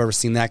 first time I've ever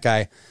seen that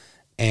guy,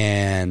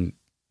 and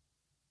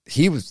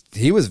he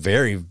was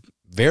very,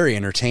 very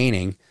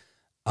entertaining.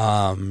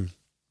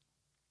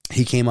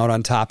 He came out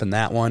on top in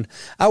that one.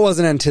 I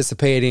wasn't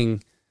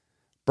anticipating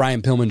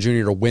Brian Pillman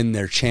Jr. to win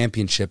their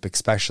championship,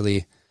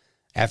 especially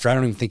after I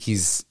don't even think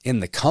he's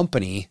in the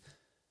company.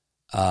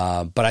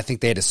 But I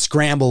think they had to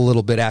scramble a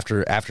little bit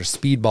after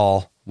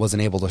Speedball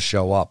wasn't able to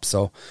show up.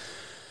 So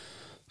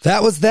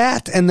that was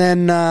that. And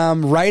then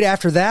right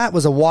after that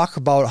was a walk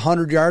about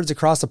 100 yards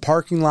across a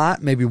parking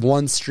lot, maybe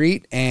one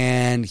street,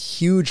 and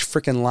huge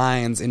freaking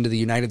lines into the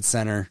United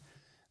Center.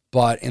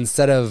 But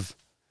instead of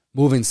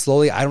moving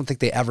slowly, I don't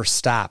think they ever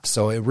stopped.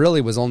 So it really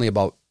was only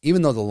about,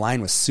 even though the line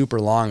was super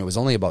long, it was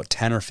only about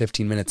 10 or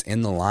 15 minutes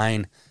in the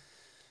line.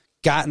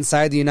 Got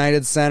inside the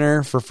United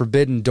Center for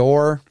Forbidden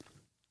Door.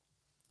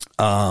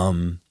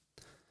 I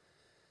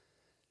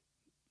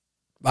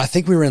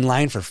think we were in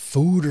line for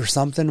food or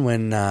something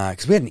when,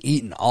 because we hadn't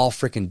eaten all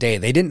freaking day.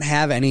 They didn't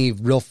have any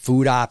real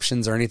food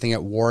options or anything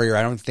at Warrior.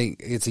 I don't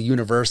think it's a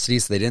university,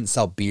 so they didn't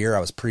sell beer.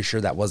 I was pretty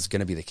sure that was going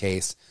to be the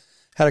case.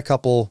 Had a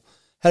couple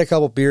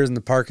beers in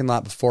the parking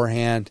lot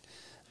beforehand.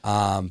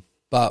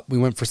 But we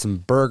went for some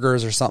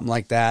burgers or something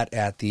like that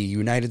at the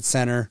United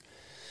Center.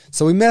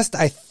 So we missed,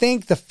 I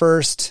think, the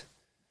first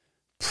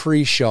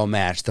pre-show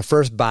match, the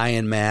first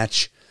buy-in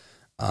match.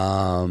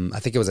 I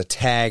think it was a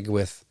tag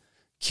with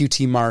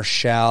QT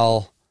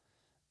Marshall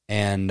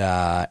and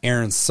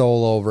Aaron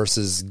Solo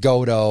versus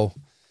Goto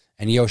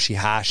and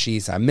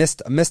Yoshihashi. So I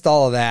missed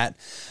all of that.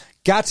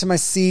 Got to my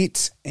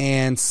seat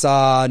and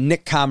saw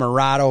Nick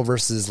Comoroto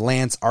versus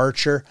Lance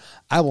Archer.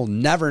 I will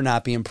never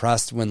not be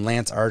impressed when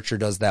Lance Archer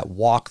does that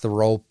walk the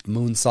rope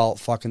moonsault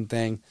fucking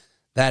thing.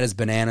 That is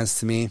bananas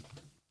to me.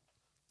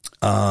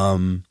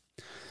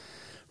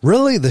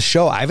 Really, the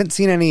show, I haven't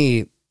seen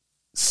any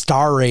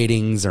star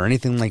ratings or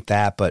anything like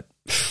that, but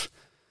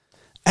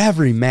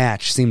every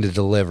match seemed to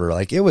deliver.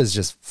 Like, it was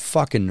just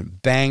fucking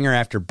banger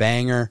after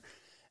banger.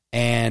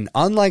 And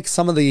unlike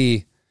some of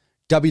the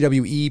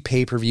WWE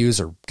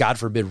pay-per-views or, God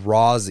forbid,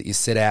 Raws that you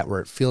sit at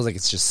where it feels like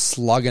it's just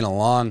slugging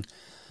along,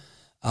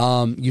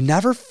 you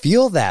never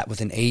feel that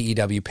with an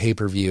AEW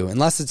pay-per-view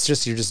unless it's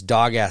just you're just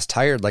dog-ass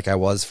tired like I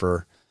was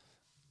for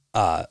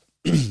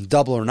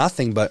Double or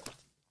Nothing. But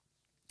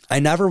I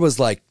never was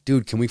like,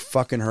 dude, can we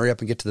fucking hurry up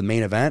and get to the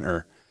main event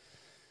or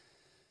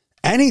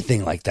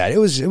anything like that. It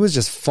was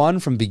just fun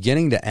from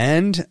beginning to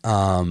end.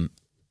 The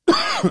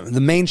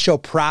main show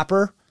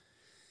proper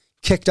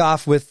kicked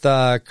off with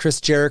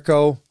Chris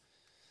Jericho,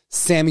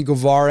 Sammy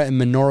Guevara, and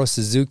Minoru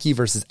Suzuki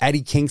versus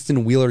Eddie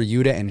Kingston, Wheeler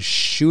Yuta, and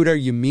Shooter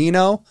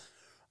Umino.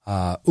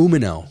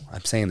 Umino.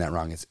 I'm saying that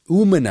wrong. It's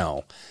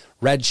Umino.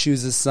 Red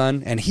Shoes'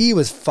 son. And he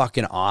was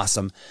fucking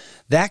awesome.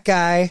 That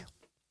guy,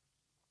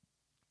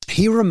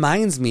 he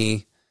reminds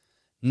me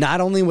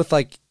not only with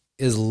like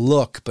his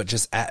look, but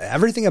just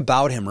everything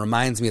about him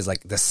reminds me is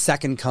like the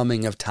second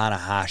coming of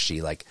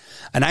Tanahashi. Like,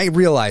 and I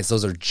realize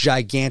those are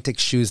gigantic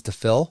shoes to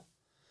fill,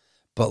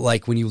 but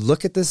like when you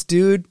look at this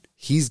dude,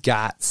 he's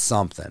got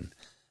something.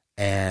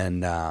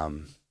 And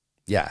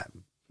yeah,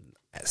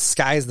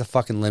 sky's the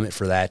fucking limit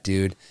for that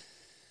dude.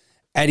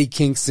 Eddie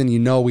Kingston,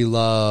 we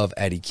love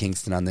Eddie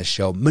Kingston on this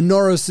show.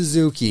 Minoru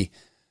Suzuki,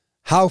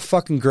 how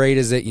fucking great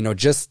is it?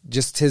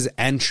 Just his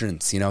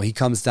entrance, he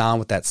comes down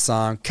with that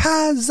song,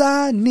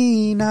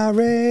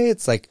 Kazaninare.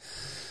 It's like,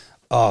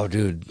 oh,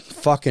 dude,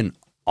 fucking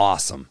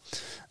awesome.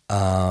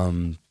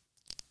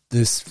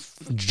 This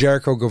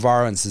Jericho,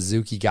 Guevara, and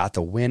Suzuki got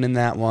the win in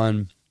that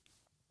one.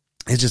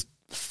 It's just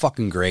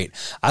fucking great.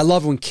 I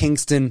love when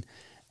Kingston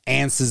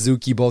and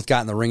Suzuki both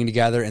got in the ring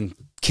together and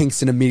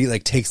Kingston immediately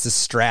like takes the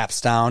straps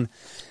down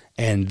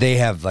and they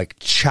have like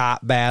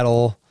chop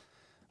battle.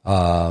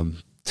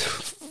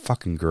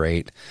 Fucking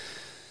great.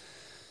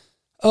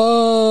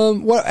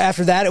 What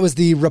after that? It was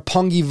the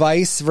Roppongi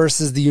Vice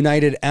versus the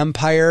United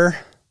Empire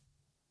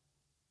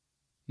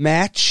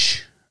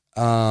match.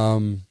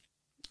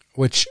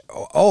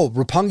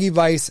 Roppongi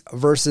Vice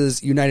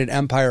versus United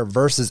Empire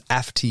versus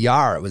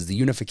FTR. It was the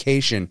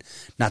unification,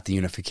 not the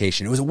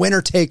unification. It was a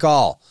winner take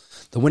all.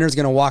 The winner's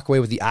going to walk away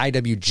with the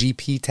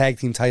IWGP tag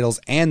team titles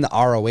and the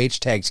ROH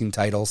tag team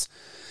titles.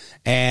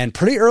 And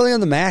pretty early in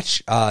the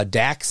match,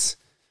 Dax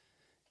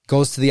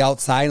goes to the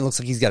outside and looks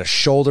like he's got a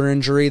shoulder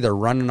injury. They're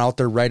running out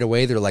there right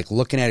away. They're like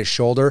looking at his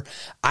shoulder.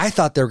 I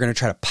thought they were going to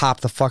try to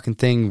pop the fucking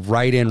thing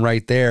right in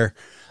right there.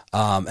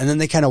 And then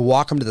they kind of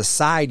walk him to the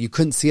side. You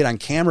couldn't see it on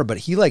camera, but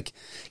he like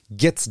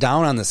gets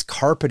down on this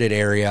carpeted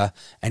area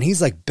and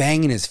he's like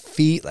banging his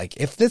feet. Like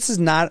if this is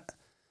not,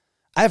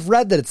 I've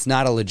read that it's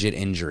not a legit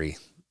injury,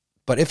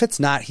 but if it's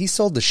not, he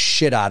sold the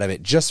shit out of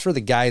it just for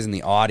the guys in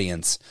the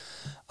audience.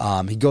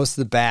 He goes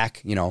to the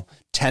back,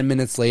 10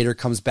 minutes later,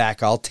 comes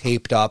back all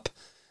taped up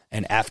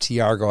and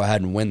FTR go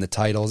ahead and win the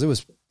titles. It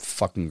was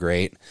fucking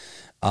great.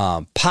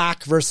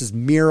 Pac versus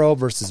Miro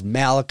versus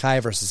Malachi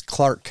versus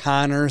Clark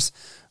Connors,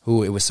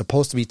 who it was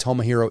supposed to be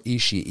Tomohiro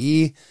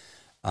Ishii.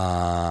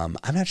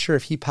 I'm not sure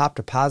if he popped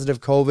a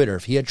positive COVID or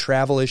if he had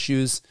travel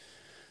issues.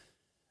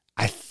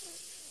 I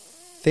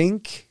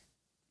think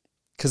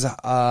because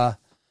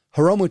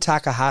Hiromu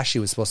Takahashi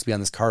was supposed to be on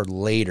this card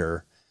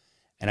later,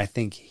 and I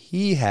think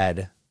he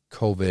had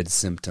COVID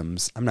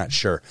symptoms. I'm not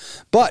sure.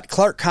 But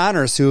Clark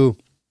Connors, who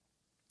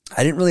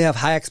I didn't really have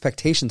high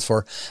expectations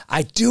for,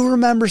 I do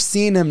remember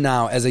seeing him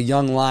now as a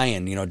young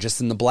lion, just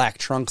in the black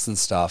trunks and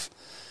stuff.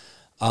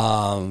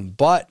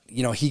 But,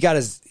 he got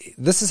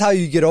this is how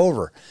you get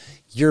over.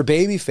 You're a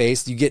baby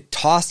face, you get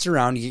tossed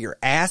around, you get your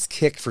ass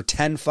kicked for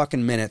 10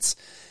 fucking minutes,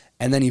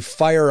 and then you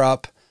fire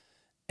up.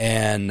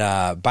 And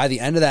by the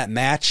end of that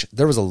match,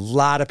 there was a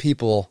lot of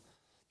people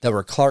that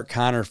were Clark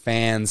Connor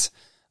fans.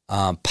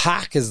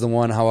 Pac is the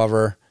one,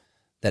 however,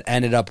 that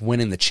ended up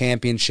winning the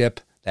championship,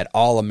 that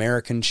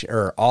All-American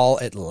or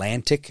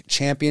All-Atlantic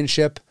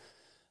championship.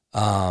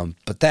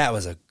 But that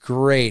was a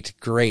great,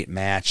 great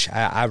match.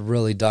 I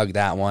really dug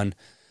that one.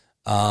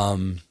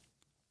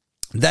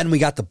 Then we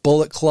got the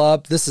Bullet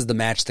Club. This is the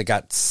match that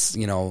got,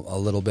 a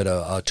little bit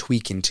of a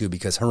tweak into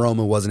because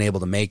Hiromu wasn't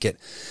able to make it.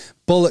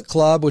 Bullet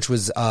Club, which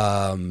was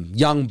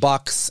Young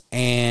Bucks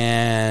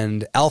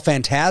and El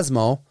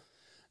Phantasmo.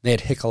 They had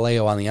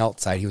Hikuleo on the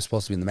outside. He was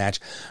supposed to be in the match.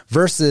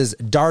 Versus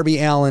Darby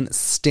Allin,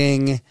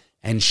 Sting,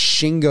 and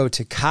Shingo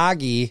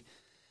Takagi.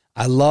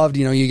 I loved,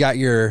 you got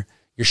your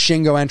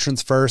Shingo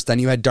entrance first. Then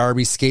you had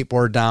Darby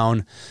skateboard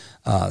down.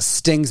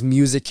 Sting's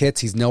music hits.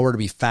 He's nowhere to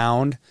be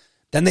found.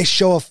 Then they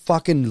show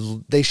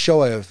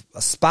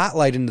a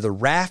spotlight into the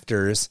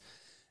rafters,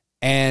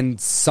 and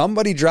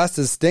somebody dressed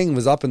as Sting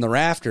was up in the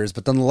rafters,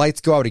 but then the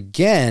lights go out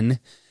again,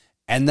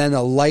 and then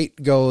the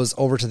light goes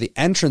over to the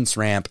entrance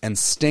ramp, and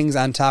Sting's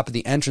on top of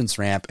the entrance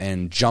ramp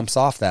and jumps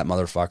off that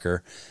motherfucker,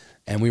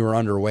 and we were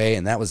underway,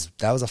 and that was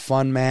a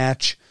fun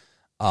match.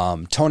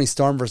 Tony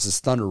Storm versus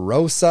Thunder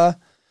Rosa.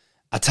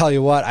 I'll tell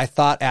you what, I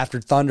thought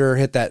after Thunder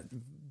hit that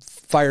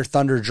Fire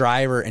Thunder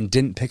driver and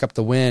didn't pick up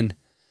the win,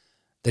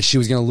 that she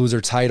was going to lose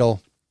her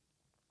title.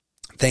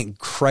 Thank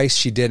Christ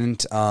she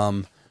didn't.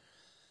 And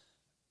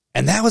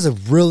that was a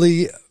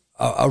really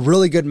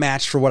good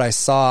match for what I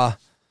saw.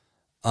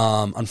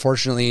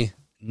 Unfortunately,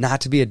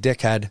 not to be a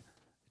dickhead,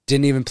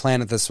 didn't even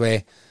plan it this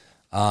way.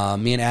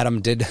 Me and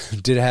Adam did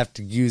have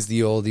to use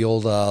the old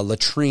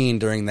latrine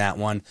during that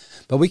one,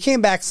 but we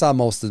came back, saw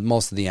most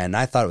of the end.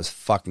 I thought it was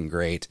fucking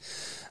great.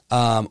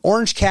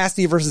 Orange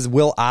Cassidy versus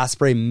Will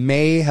Ospreay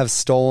may have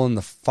stolen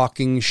the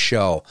fucking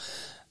show.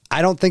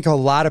 I don't think a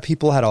lot of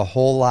people had a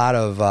whole lot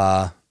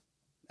of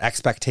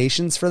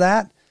expectations for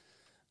that.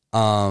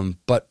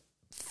 But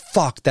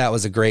fuck, that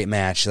was a great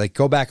match. Like,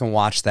 go back and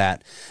watch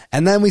that.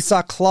 And then we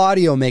saw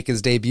Claudio make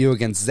his debut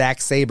against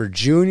Zack Sabre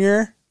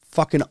Jr.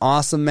 Fucking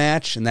awesome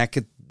match. And that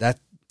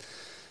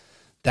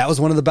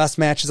was one of the best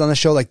matches on the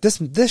show. Like,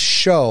 this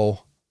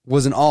show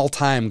was an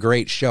all-time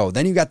great show.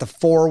 Then you got the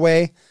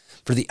 4-way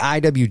for the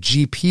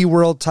IWGP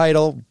World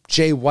title.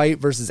 Jay White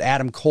versus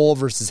Adam Cole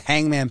versus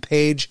Hangman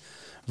Page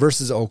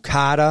versus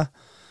Okada.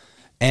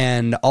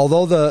 And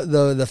although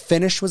the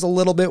finish was a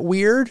little bit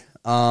weird,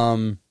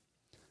 I've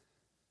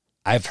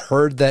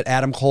heard that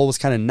Adam Cole was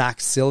kind of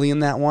knocked silly in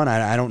that one.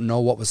 I don't know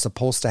what was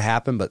supposed to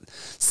happen, but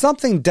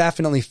something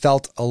definitely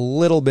felt a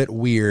little bit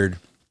weird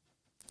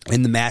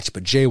in the match.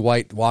 But Jay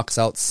White walks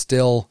out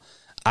still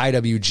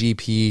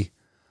IWGP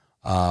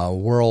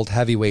World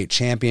Heavyweight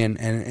Champion,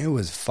 and it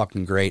was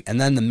fucking great. And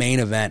then the main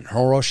event,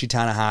 Hiroshi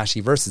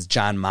Tanahashi versus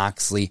Jon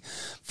Moxley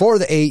for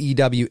the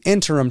AEW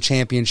Interim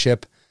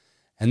Championship,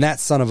 and that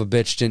son of a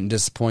bitch didn't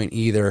disappoint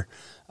either.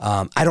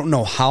 I don't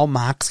know how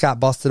Mox got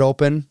busted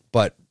open,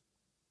 but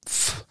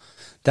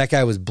that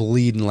guy was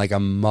bleeding like a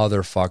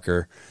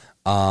motherfucker.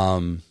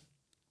 I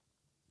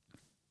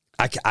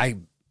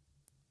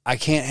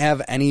can't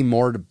have any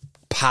more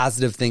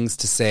positive things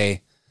to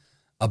say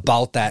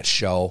about that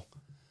show.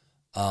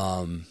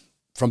 From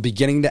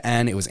beginning to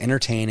end, it was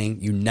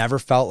entertaining. You never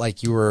felt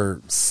like you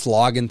were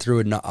slogging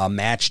through a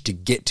match to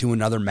get to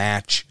another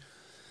match.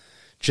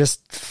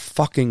 Just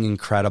fucking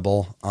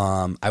incredible.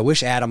 I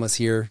wish Adam was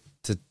here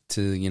to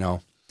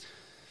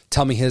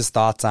tell me his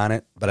thoughts on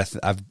it, but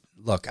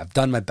I've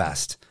done my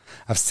best.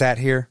 I've sat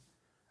here,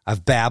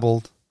 I've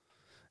babbled.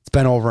 It's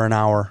been over an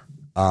hour.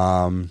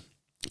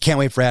 Can't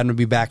wait for Adam to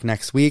be back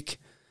next week.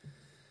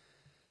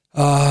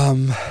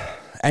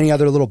 Any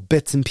other little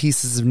bits and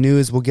pieces of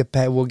news we'll get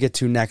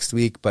to next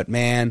week. But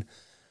man,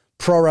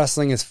 pro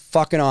wrestling is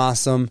fucking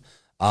awesome.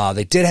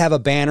 They did have a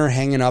banner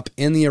hanging up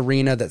in the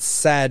arena that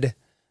said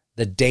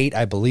the date,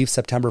 I believe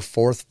September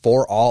 4th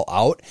for All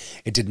Out.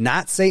 It did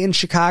not say in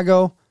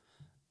Chicago.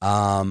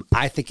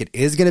 I think it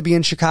is going to be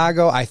in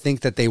Chicago. I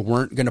think that they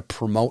weren't going to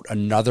promote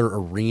another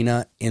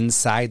arena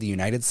inside the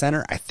United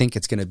Center. I think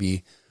it's going to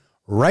be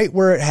right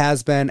where it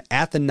has been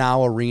at the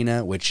Now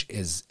Arena, which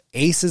is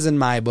aces in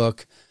my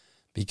book,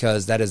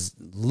 because that is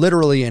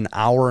literally an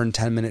hour and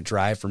 10-minute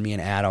drive for me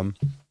and Adam.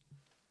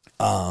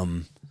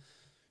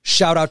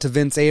 Shout out to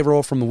Vince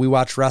Averill from the We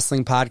Watch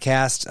Wrestling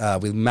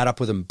podcast. We met up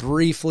with him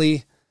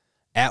briefly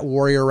at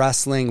Warrior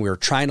Wrestling. We were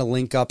trying to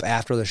link up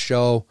after the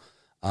show,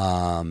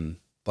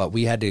 but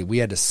we had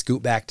to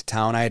scoot back to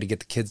town. I had to get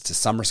the kids to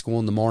summer school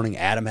in the morning.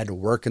 Adam had to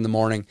work in the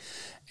morning.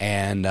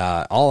 And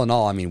all in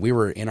all, I mean, we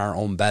were in our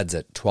own beds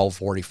at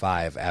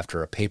 12:45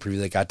 after a pay-per-view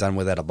that got done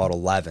with at about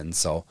 11.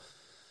 So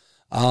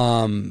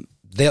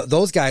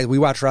those guys, We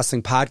Watch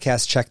Wrestling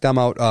podcast, check them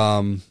out.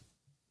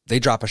 They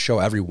drop a show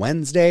every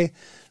Wednesday.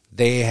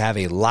 They have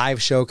a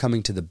live show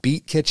coming to the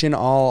Beat Kitchen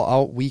all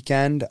out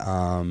weekend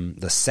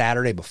the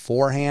Saturday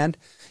beforehand.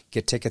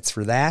 Get tickets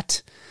for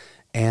that.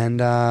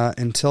 And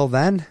until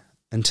then,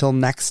 until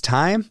next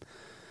time,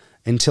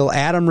 until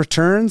Adam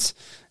returns,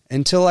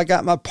 until I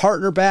got my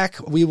partner back,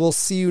 we will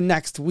see you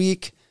next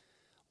week.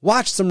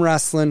 Watch some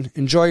wrestling.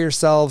 Enjoy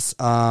yourselves.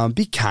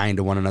 Be kind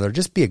to one another.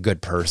 Just be a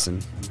good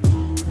person.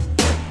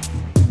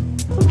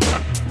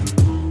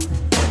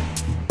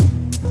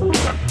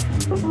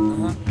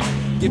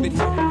 Give it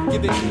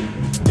here.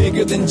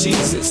 Bigger than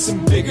Jesus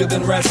and bigger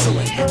than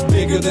wrestling.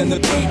 Bigger than the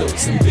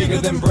Beatles and bigger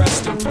than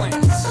breast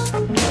implants.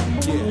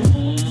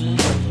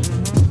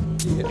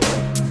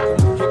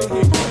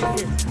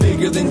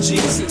 Bigger than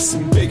Jesus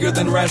and bigger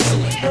than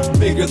wrestling.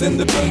 Bigger than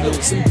the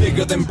Beatles and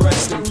bigger than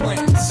breast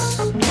implants.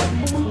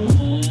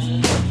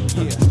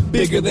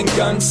 Bigger than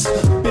guns,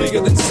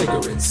 bigger than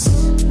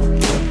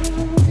cigarettes.